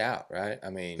stayed out, right?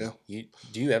 I mean, Yeah. you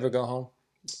do you ever go home?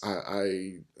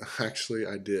 I actually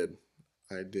I did.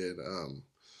 I did.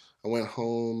 I went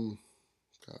home,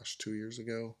 gosh, 2 years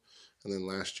ago, and then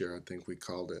last year I think we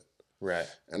called it. Right.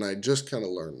 And I just kind of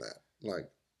learned that.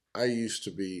 Like I used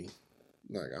to be,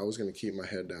 like I was gonna keep my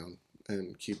head down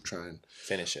and keep trying.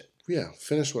 Finish it. Yeah,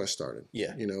 finish what I started.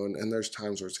 Yeah. You know, and there's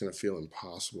times where it's gonna feel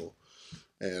impossible,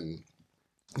 and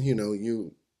you know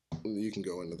you can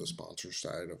go into the sponsor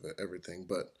side of it, everything,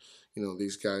 but you know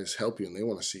these guys help you and they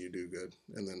want to see you do good.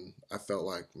 And then I felt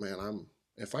like, man, I'm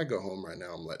if I go home right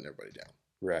now, I'm letting everybody down.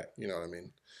 Right. You know what I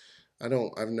mean? I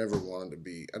never wanted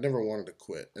to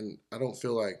quit. And I don't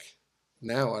feel like,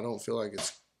 now I don't feel like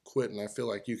it's quitting. I feel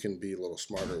like you can be a little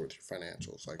smarter with your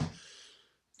financials. Like,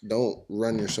 don't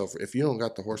run yourself. If you don't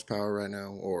got the horsepower right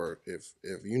now, or if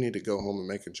you need to go home and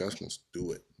make adjustments,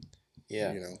 do it.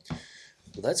 Yeah. You know?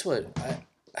 Well, that's what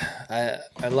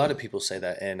a lot of people say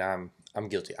that, and I'm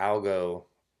guilty.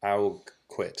 I'll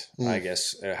quit. I Mm,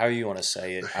 guess how you want to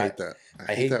say I it. hate that. I I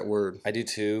hate hate that word. I do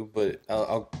too, but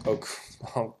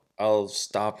I'll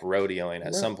stop rodeoing at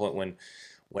Right. some point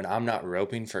when I'm not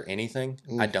roping for anything.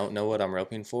 I Mm, don't know what I'm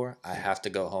roping for. I have to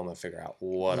go home and figure out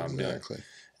what I'm doing. exactly.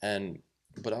 And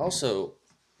but also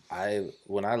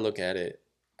when I look at it,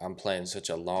 I'm playing such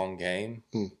a long game.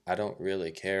 Mm, I don't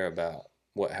really care about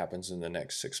what happens in the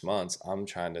next 6 months. I'm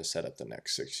trying to set up the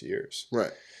next 6 years.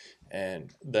 right.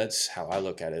 And that's how I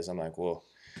look at it is I'm like, well,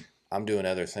 I'm doing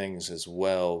other things as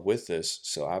well with this,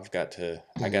 so I got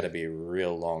Mm-hmm. to be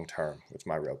real long term with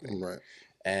my roping. Right.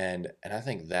 And I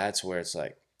think that's where it's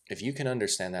like if you can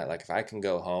understand that, like if I can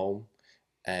go home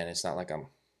and it's not like I'm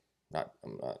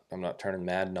not turning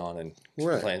Madden on and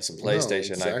Right. playing some No,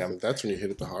 PlayStation. Like exactly. That's when you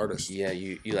hit it the hardest. yeah,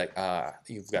 you like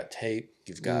you've got tape,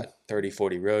 you've Mm, got 30,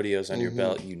 40 rodeos on your mm-hmm.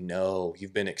 belt. You know,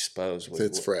 you've been exposed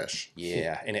It's fresh.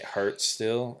 yeah, and it hurts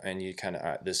still, and you kind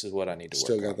of this is what I need to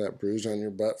Still work got on. that bruise on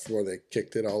your butt for where they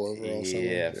kicked it all over all summer.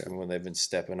 Yeah, Yeah. from when they've been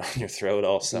stepping on your throat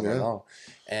all summer Yeah. long,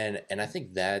 and I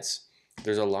think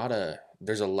there's a lot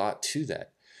to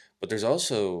that, but there's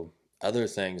also other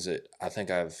things that I think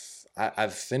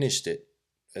I've finished it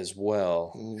as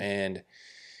well, Mm, and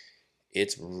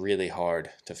it's really hard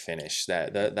to finish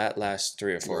that last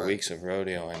 3 or 4 right. weeks of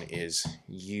rodeoing is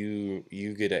you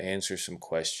get to answer some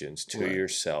questions to Right.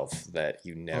 yourself that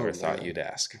you never Oh thought man. you'd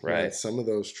ask, Man, right? some of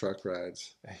those truck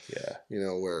rides, Yeah.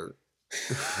 where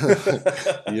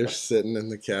you're sitting in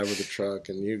the cab of the truck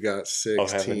and you got Oh, having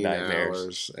 16 nightmares.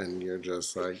 hours and you're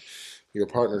just like, your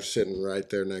partner's sitting right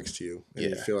there next to you and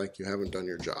you Yeah. feel like you haven't done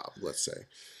your job, let's say.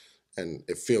 And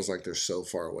it feels like they're so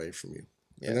far away from you.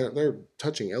 And Yeah. they're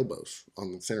touching elbows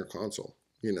on the center console,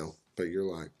 but you're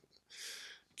like,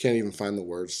 can't even find the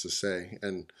words to say.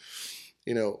 And,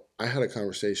 I had a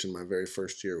conversation my very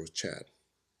first year with Chad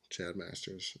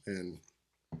Masters, and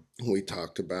we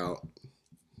talked about,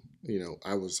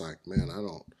 I was like, man, I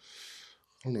don't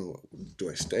know, do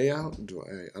I stay out?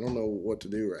 I don't know what to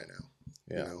do right now,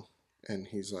 you Yeah. know? And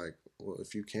he's like, well,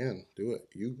 if you can do it,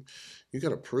 you got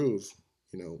to prove,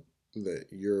 that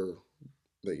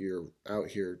you're out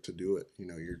here to do it.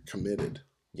 You're committed.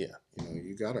 Yeah.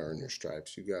 You got to earn your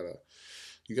stripes. You got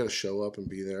to show up and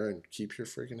be there and keep your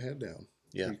freaking head down.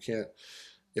 Yeah. You can't,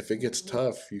 if it gets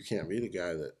tough, you can't be the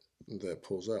guy that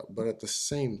pulls up. But at the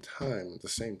same time, at the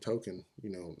same token,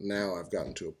 now I've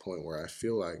gotten to a point where I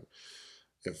feel like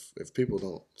if people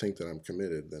don't think that I'm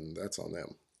committed, then that's on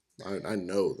them. I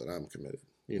know that I'm committed.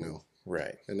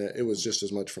 Right. And it was just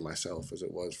as much for myself as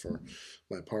it was for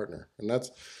my partner. And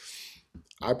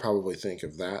I probably think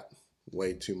of that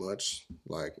way too much.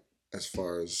 Like, as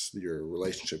far as your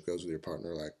relationship goes with your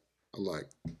partner, like, I'm like,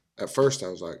 at first I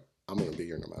was like, I'm going to be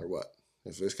here no matter what.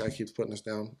 If this guy keeps putting us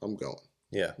down, I'm going.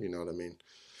 Yeah. You know what I mean?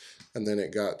 And then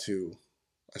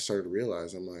I started to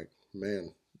realize, I'm like,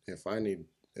 man, if I need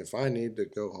to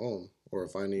go home, or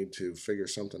if I need to figure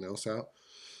something else out,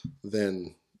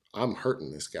 then I'm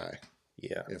hurting this guy.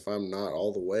 Yeah. If I'm not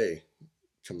all the way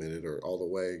committed, or all the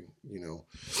way,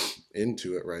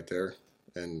 into it right there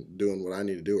and doing what I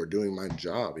need to do, or doing my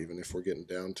job, even if we're getting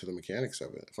down to the mechanics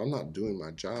of it. If I'm not doing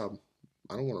my job,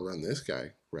 I don't want to run this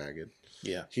guy ragged.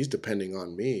 Yeah. He's depending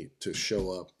on me to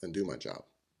show up and do my job.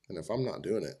 And if I'm not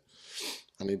doing it,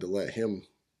 I need to let him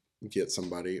get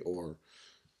somebody, or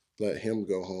let him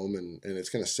go home, and it's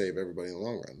going to save everybody in the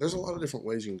long run. There's a lot of different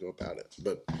ways you can go about it.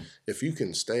 But if you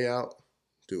can stay out,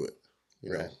 do it.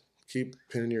 Right. Keep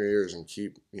pinning your ears and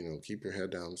keep your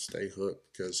head down, stay hooked,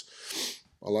 because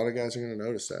a lot of guys are going to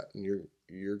notice that, and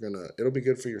you're going to, it'll be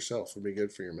good for yourself. It'll be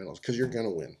good for your mentals, because you're going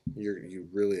to win. You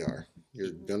really are.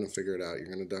 You're going to figure it out.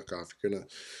 You're going to duck off. You're going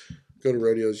to go to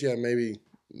rodeos. Yeah, maybe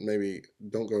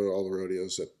don't go to all the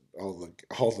rodeos that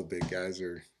all the big guys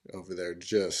are over there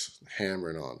just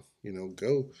hammering on.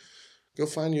 Go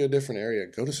find you a different area.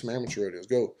 Go to some amateur rodeos.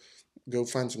 Go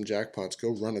find some jackpots.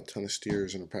 Go run a ton of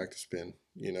steers in a practice pen.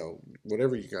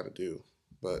 Whatever you got to do.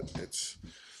 But it's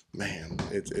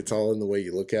all in the way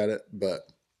you look at it.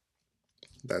 But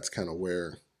that's kind of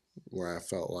where I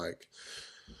felt like,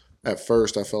 at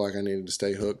first I felt like I needed to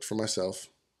stay hooked for myself,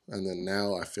 and then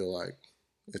now I feel like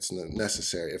it's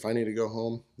necessary. If I need to go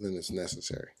home, then it's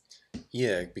necessary.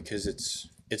 Yeah, because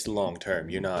it's long term.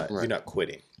 You're Right. not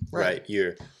quitting, Right. right?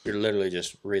 You're literally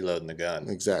just reloading the gun.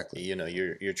 Exactly. You know,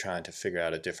 you're trying to figure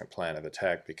out a different plan of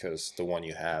attack because the one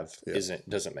you have Yeah.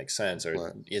 doesn't make sense or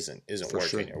Right. isn't For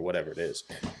working sure. or whatever it is.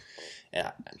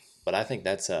 Yeah, but I think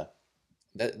that's that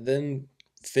then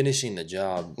finishing the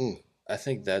job. Mm. I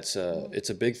think it's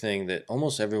a big thing that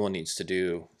almost everyone needs to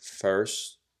do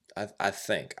first. I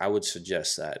think I would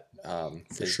suggest that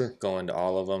For is sure. going to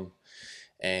all of them,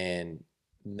 and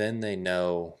then they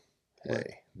know, hey,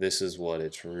 Right. this is what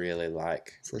it's really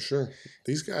like. For sure.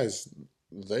 These guys,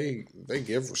 they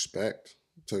give respect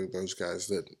to those guys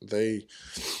that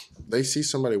they see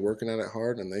somebody working at it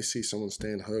hard and they see someone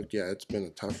staying hooked. Yeah, it's been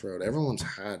a tough road. Everyone's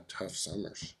had tough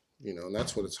summers, you know, and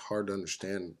that's what it's hard to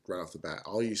understand right off the bat.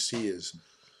 All you see is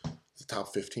the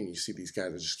top 15. You see these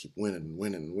guys that just keep winning and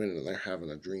winning and winning, and they're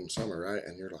having a dream summer, right?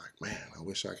 And you're like, man, I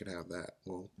wish I could have that.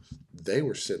 Well, they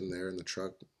were sitting there in the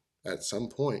truck at some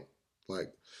point,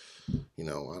 like, you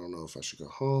know, I don't know if I should go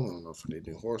home. I don't know if I need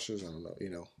new horses. I don't know. You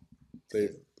know,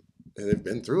 they've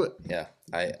been through it. Yeah,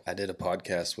 I did a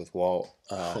podcast with Walt.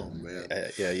 Oh man,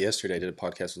 Yesterday I did a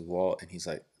podcast with Walt, and he's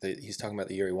like, he's talking about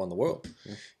the year he won the world,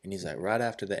 and he's like, right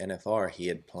after the NFR, he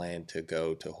had planned to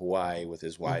go to Hawaii with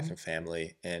his wife and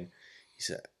family, and he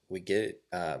said, we do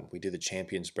the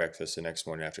champions breakfast the next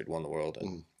morning after he'd won the world,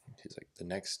 and he's like, the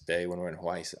next day when we're in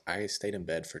Hawaii, he said, I stayed in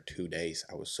bed for 2 days.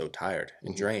 I was so tired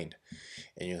and drained,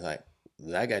 and you're like,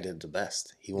 that guy did the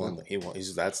best. He won.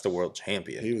 That's the world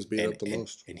champion. He was beat up the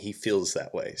most, and he feels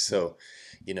that way. So,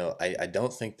 you know, I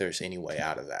don't think there's any way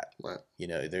out of that. Right. You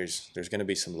know, there's going to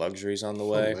be some luxuries on the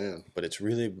way, man. but it's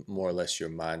really more or less your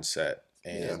mindset,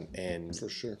 and for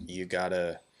sure, you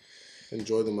gotta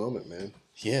enjoy the moment, man.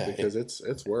 Yeah, because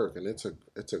it's work and it's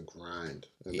a grind,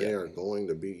 and they are going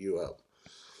to beat you up.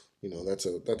 You know, that's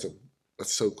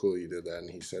so cool you did that, and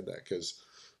he said that because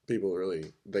people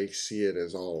really, they see it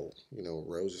as all, you know,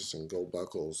 roses and gold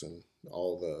buckles and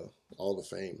all the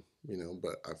fame, you know,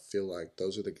 but I feel like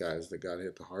those are the guys that got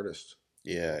hit the hardest.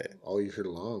 Yeah. All year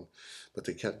long, but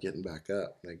they kept getting back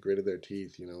up. They gritted their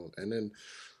teeth, you know, and then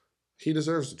he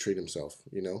deserves to treat himself,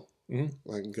 you know.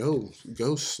 Like go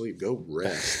sleep, go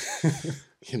rest.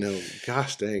 You know,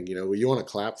 gosh dang, you know, you want to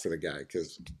clap for the guy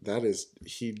because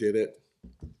he did it.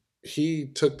 He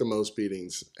took the most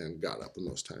beatings and got up the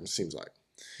most times. Seems like.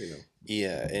 You know.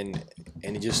 Yeah, and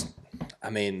it just, I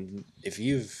mean, if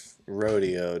you've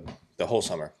rodeoed the whole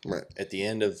summer, right, at the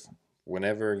end of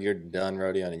whenever you're done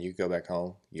rodeoing and you go back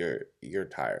home, you're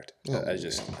tired. Oh,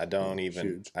 I don't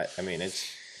even. I mean,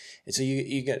 it's so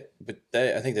you get, but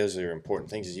I think those are important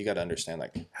things. Is you got to understand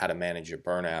like how to manage your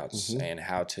burnouts and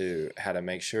how to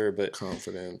make sure, but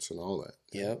confidence and all that.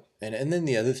 Yep, and then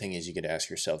the other thing is you get to ask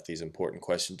yourself these important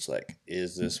questions like,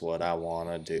 is this what I want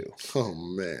to do? Oh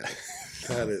man.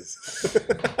 That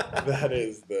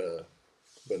is the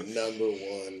number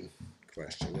one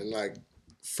question. And like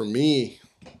for me,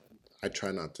 I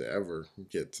try not to ever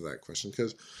get to that question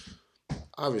because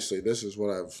obviously this is what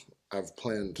I've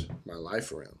planned my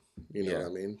life around. You know what I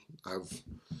mean?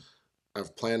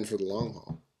 I've planned for the long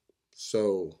haul.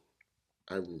 So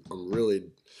I'm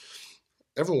really,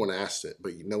 everyone asks it,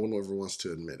 but no one ever wants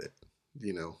to admit it.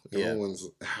 You know, everyone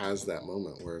has that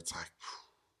moment where it's like,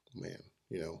 man.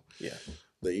 You know,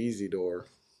 the easy door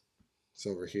is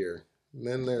over here. And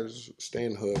then there's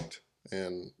staying hooked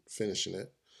and finishing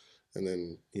it, and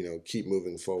then, you know, keep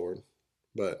moving forward.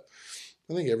 But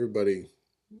I think everybody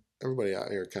out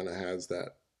here kind of has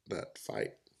that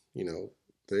fight. You know,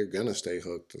 they're gonna stay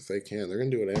hooked if they can. They're gonna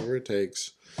do whatever it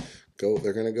takes.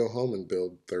 They're gonna go home and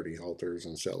build 30 halters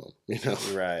and sell them. You know,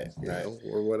 right, know,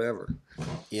 or whatever.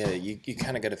 Yeah, you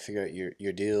kind of got to figure out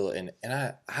your deal, and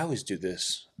I always do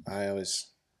this.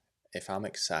 If I'm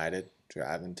excited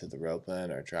driving to the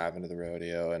ropeland or driving to the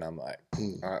rodeo, and I'm like,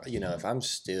 you know, if I'm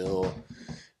still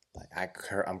like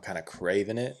I'm kind of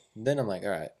craving it, then I'm like, all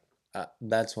right,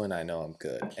 that's when I know I'm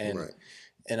good.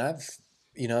 And I've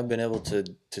been able to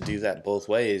do that both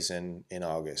ways in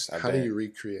August. How do you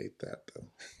recreate that though?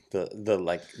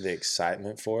 The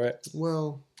excitement for it.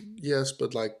 Well, yes,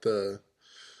 but like the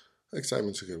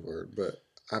excitement's a good word, but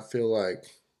I feel like,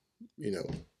 you know,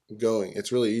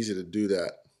 it's really easy to do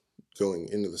that going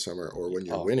into the summer or when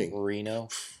you're winning. Reno,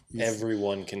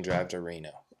 everyone can drive to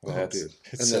Reno. Oh, dude,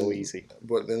 it's so easy.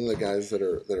 But then the guys that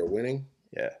are winning,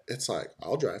 it's like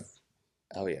I'll drive.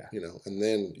 Oh yeah, you know, and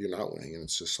then you're not winning, and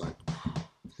it's just like,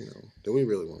 you know, do we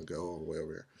really want to go all the way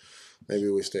over here? Maybe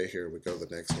we stay here. We go to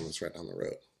the next one that's right down the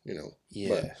road. You know,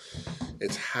 but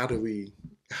it's how do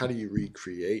you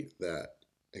recreate that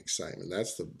excitement?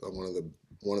 That's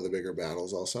one of the bigger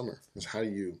battles all summer. Is how do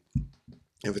you,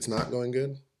 if it's not going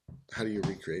good, how do you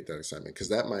recreate that excitement? Because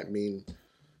that might mean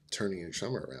turning your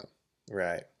summer around.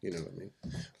 Right. You know what I mean?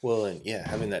 Well, and yeah,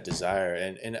 having that desire,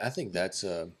 and I think that's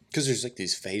because there's like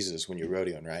these phases when you're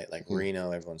rodeoing, right? Like Mm.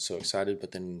 Reno, everyone's so excited,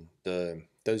 but then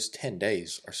those 10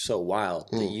 days are so wild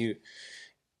that Mm.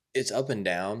 it's up and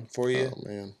down for you, Oh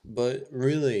man. but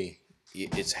really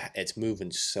it's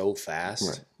moving so fast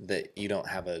Right. that you don't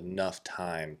have enough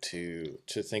time to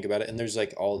think about it, and there's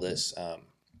like all this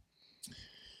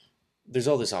there's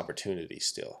all this opportunity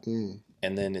still. Mm.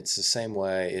 And then it's the same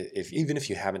way if even if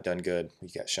you haven't done good, you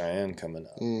got Cheyenne coming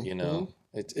up. Mm. You know,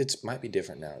 it's might be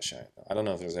different now at Cheyenne. I don't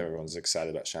know if everyone's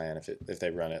excited about Cheyenne if they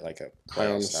run it like a I playoff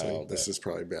honestly, style. this But is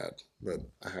probably bad, but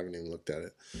I haven't even looked at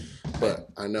it. But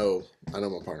I know my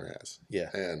partner has, yeah,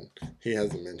 and he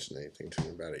hasn't mentioned anything to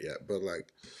me about it yet. But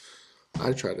like,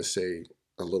 I try to say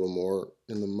a little more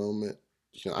in the moment.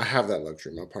 You know, I have that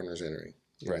luxury. My partner's entering,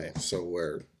 you right. know, so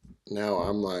where now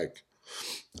I'm like,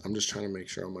 I'm just trying to make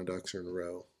sure all my ducks are in a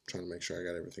row. Trying to make sure I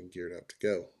got everything geared up to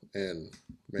go. And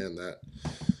man, that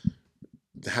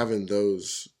having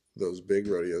those big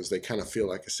rodeos, they kind of feel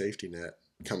like a safety net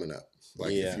coming up.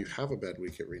 Like Yeah. if you have a bad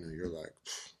week at Reno, you're like,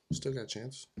 still got a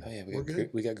chance. Oh yeah, We're good.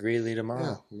 We got Greeley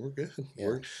tomorrow. Yeah, we're good.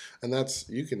 Yeah. And that's,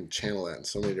 you can channel that in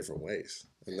so many different ways.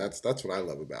 And that's what I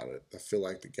love about it. I feel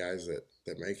like the guys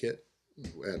that make it,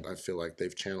 and I feel like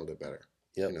they've channeled it better.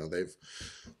 Yep. You know,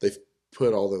 they've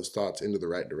put all those thoughts into the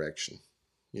right direction.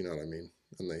 You know what I mean?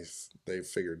 And they've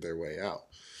figured their way out.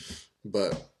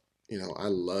 But, you know, I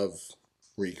love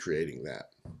recreating that.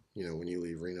 You know, when you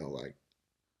leave Reno, like,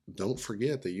 don't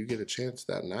forget that you get a chance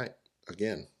that night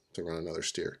again to run another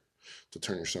steer, to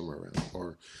turn your summer around,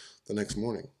 or the next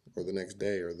morning, or the next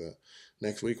day, or the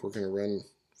next week we're going to run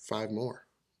 5 more.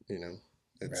 You know,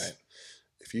 it's Right.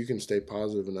 if you can stay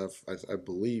positive enough, I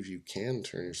believe you can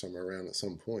turn your summer around at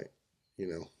some point. You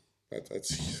know,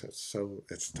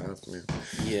 it's tough, man.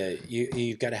 Yeah,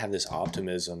 you've got to have this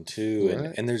optimism too,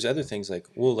 Right. and there's other things like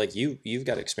like you've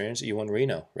got experience. You won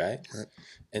Reno, right? Right.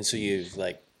 And so you've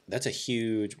like that's a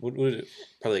huge what would it,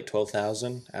 probably like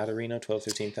 12,000 out of Reno,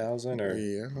 15,000 or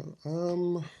Yeah.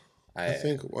 I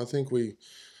think we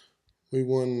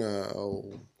won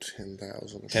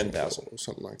 10,000 or 10,000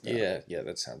 something like that. yeah,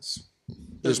 that sounds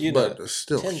Just, you know, but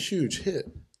still 10 huge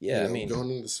hit. yeah, You know, I mean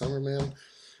going into summer, man.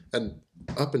 And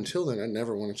up until then, I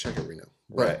never want to check at Reno.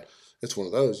 But right. it's one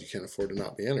of those you can't afford to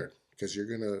not be entered, because you're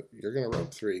gonna run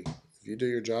 3. If you do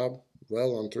your job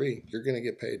well on 3, you're gonna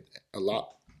get paid a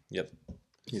lot. Yep.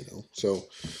 You know, so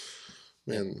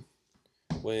man.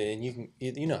 Well, and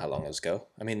you know how long those go.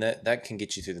 I mean that can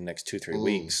get you through the next 2-3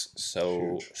 weeks.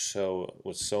 So Huge.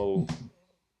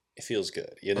 it feels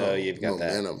good. You know, you've got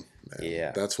momentum, that. Man.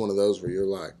 Yeah. That's one of those where you're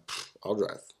like, I'll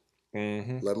drive.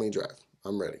 Mm-hmm. Let me drive.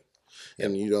 I'm ready. Yep.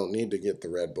 And you don't need to get the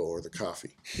Red Bull or the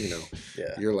coffee. You know,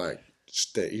 Yeah. You're like,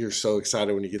 you're so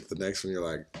excited when you get to the next one. You're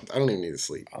like, I don't even need to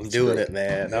sleep. I'm doing it,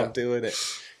 man. Yeah. I'm doing it.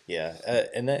 Yeah.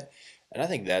 And I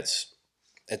think that's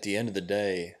at the end of the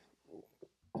day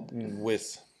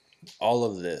with all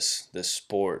of this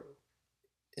sport,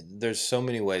 there's so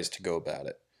many ways to go about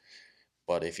it.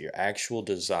 But if your actual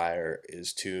desire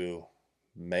is to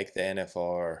make the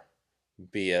NFR,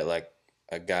 be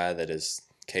a guy that is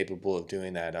capable of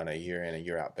doing that on a year in and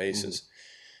year out basis,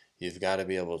 you've got to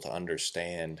be able to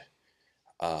understand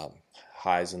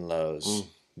highs and lows,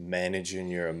 managing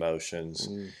your emotions,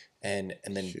 and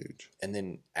then Huge. and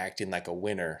then acting like a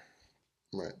winner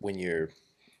Right. when you're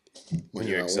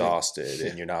exhausted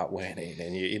and you're not winning,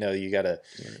 and you've got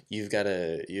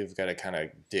to kind of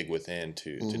dig within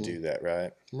to do that,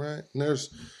 right? Right. And there's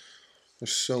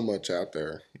so much out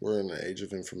there. We're in the age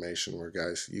of information where,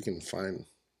 guys, you can find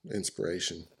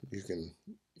inspiration.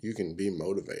 You can be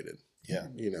motivated. Yeah.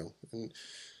 You know,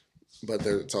 but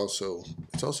it's also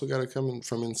got to come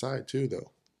from inside too,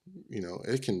 though. You know,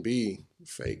 it can be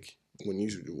fake when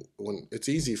it's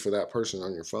easy for that person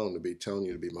on your phone to be telling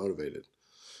you to be motivated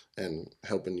and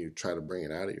helping you try to bring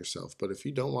it out of yourself. But if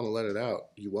you don't want to let it out,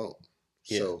 you won't.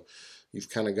 Yeah. So you've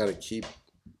kind of got to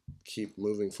keep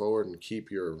moving forward and keep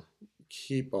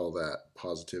all that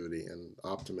positivity and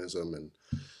optimism, and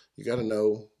you got to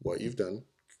know what you've done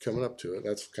coming up to it.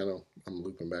 That's kind of, I'm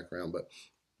looping back around, but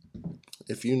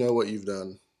if you know what you've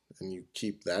done and you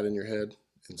keep that in your head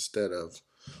instead of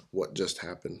what just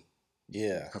happened,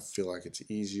 Yeah. I feel like it's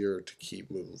easier to keep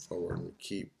moving forward and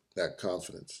keep that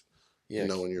confidence, Yeah.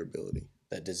 knowing your ability.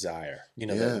 That desire,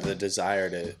 Yeah. the desire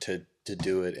to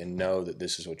do it and know that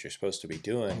this is what you're supposed to be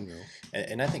doing. You know.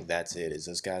 And I think that's it, is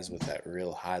those guys with that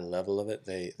real high level of it,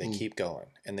 they keep going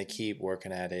and they keep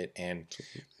working at it, and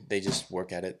they just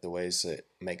work at it the ways that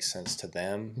make sense to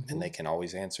them, and they can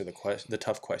always answer the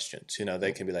tough questions.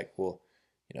 They can be like, well,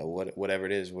 whatever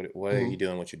it is, what are Mhm. you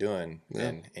doing, what you're doing, Yeah.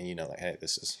 and like, hey,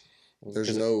 this is There's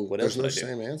 'cause no what else there's would no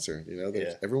I do? same answer. There's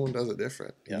Yeah, everyone does it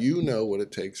different. yeah, You know what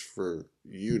it takes for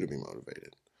you to be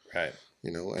motivated. right,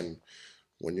 And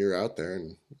when you're out there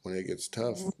and when it gets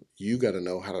tough, you got to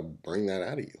know how to bring that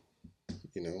out of you.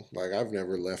 Like I've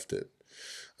never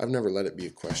let it be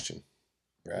a question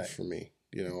right, for me.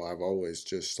 I've always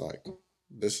just like,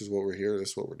 this is what we're here,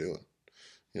 this is what we're doing.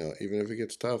 Even if it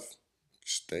gets tough,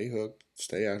 stay hooked,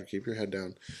 stay out, keep your head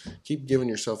down, keep giving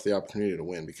yourself the opportunity to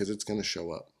win because it's going to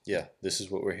show up. yeah. This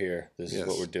is what we're here. This is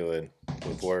what we're Yes. doing.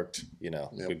 We've worked. We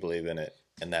Yep. believe in it,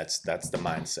 and that's the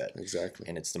mindset, Exactly.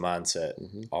 and it's the mindset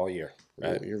Hmm. all year,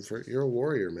 right? You're a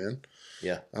warrior, man.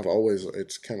 Yeah,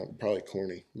 It's kind of probably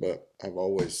corny, but I've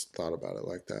always thought about it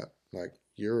like that. Like,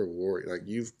 you're a warrior. Like,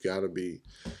 you've got to be,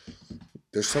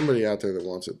 there's somebody out there that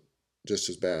wants it just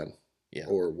as bad yeah,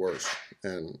 or worse.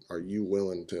 And are you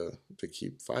willing to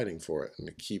keep fighting for it and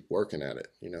to keep working at it?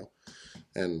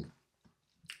 And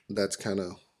that's kind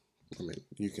of, I mean,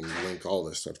 you can link all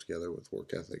this stuff together with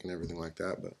work ethic and everything like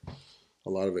that, but a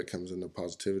lot of it comes into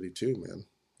positivity too, man.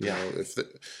 yeah,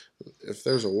 If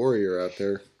there's a warrior out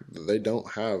there, they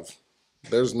don't have,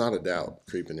 there's not a doubt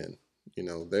creeping in.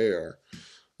 They are,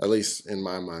 at least in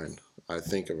my mind, I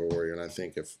think of a warrior, and I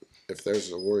think if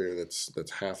there's a warrior that's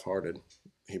half-hearted,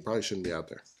 he probably shouldn't be out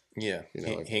there. yeah.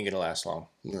 Like, He ain't gonna last long.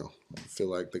 no, I feel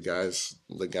like the guys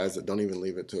that don't even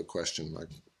leave it to a question, like,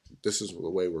 this is the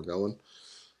way we're going,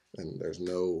 and there's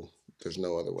no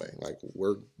other way. Like,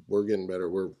 we're getting better.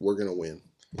 We're gonna win.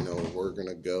 We're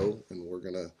gonna go and we're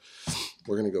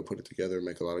gonna go put it together and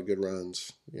make a lot of good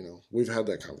runs. We've had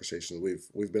that conversation.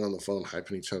 We've been on the phone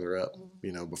hyping each other up.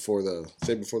 Before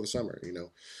the summer.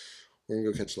 We're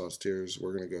gonna go catch a lot of steers.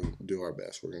 We're gonna go do our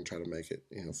best. We're gonna try to make it.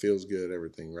 Feels good,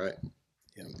 everything, right?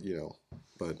 Yeah,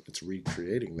 But it's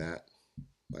recreating that,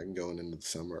 like going into the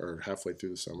summer or halfway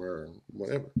through the summer or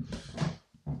whatever.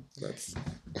 That's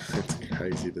it's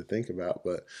crazy to think about,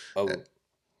 but oh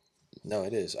no,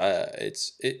 it is. I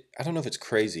don't know if it's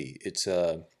crazy. It's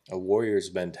a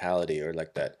warrior's mentality, or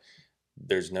like that.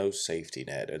 There's no safety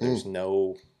net, or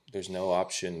mm, there's no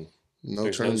option. no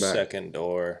There's no turn back. second,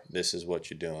 or this is what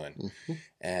you're doing. Mm-hmm.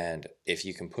 And if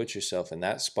you can put yourself in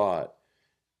that spot,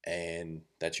 and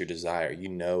that's your desire,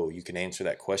 you can answer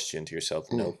that question to yourself.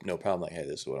 Mm, No problem. Like, hey,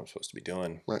 this is what I'm supposed to be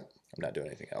doing. right, I'm not doing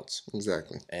anything else.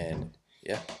 exactly. And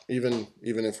yeah, Even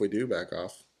if we do back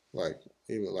off, like,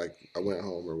 even like I went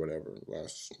home or whatever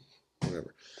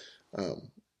whatever,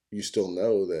 um, you still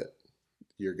know that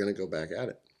you're gonna go back at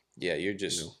it. yeah, You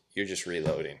know, you're just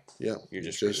reloading. yeah, You're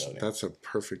just just reloading. that's a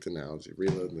perfect analogy.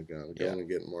 Reloading the gun, Yeah, going and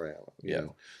getting more ammo. yeah,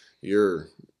 You're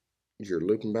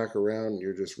looping back around.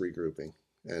 You're just regrouping,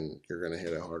 and you're gonna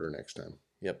hit it harder next time.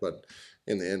 yep, But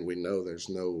in the end, we know there's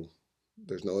no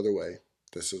other way.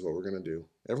 This is what we're gonna do.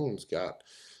 Everyone's got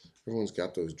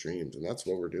those dreams, and that's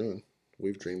what we're doing.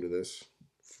 We've dreamed of this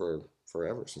for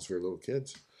forever since we were little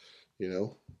kids. You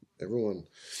know, everyone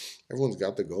everyone's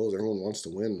got the goals. Everyone wants to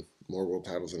win more world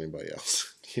titles than anybody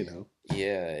else.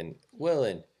 yeah, and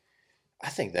I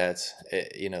think that's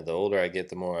the older I get,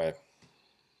 the more I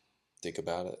think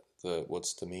about it.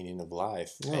 What's the meaning of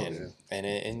life? Oh yeah.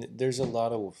 And there's a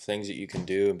lot of things that you can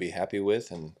do and be happy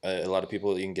with, and a lot of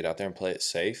people, you can get out there and play it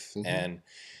safe. Mm-hmm. And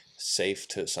safe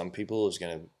to some people is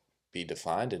going to be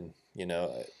defined, and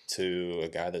to a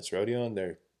guy that's rodeoing,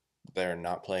 they're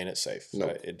not playing it safe.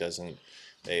 Nope. It doesn't.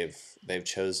 They've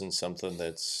chosen something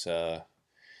that's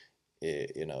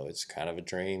it's kind of a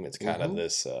dream. It's kind of Mm-hmm.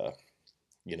 this this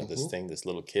Mm-hmm. thing this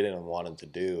little kid in him wanted to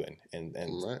do, and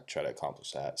Right. try to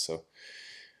accomplish that. So,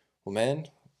 well, man,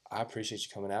 I appreciate you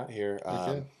coming out here.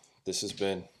 Okay. This has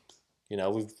been,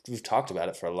 we've talked about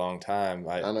it for a long time.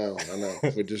 I know.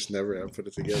 We just never have put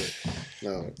it together.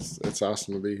 No, it's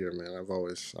awesome to be here, man. I've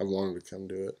wanted to come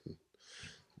do it.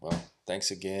 Well, thanks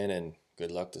again, and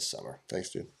good luck this summer. Thanks,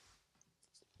 dude.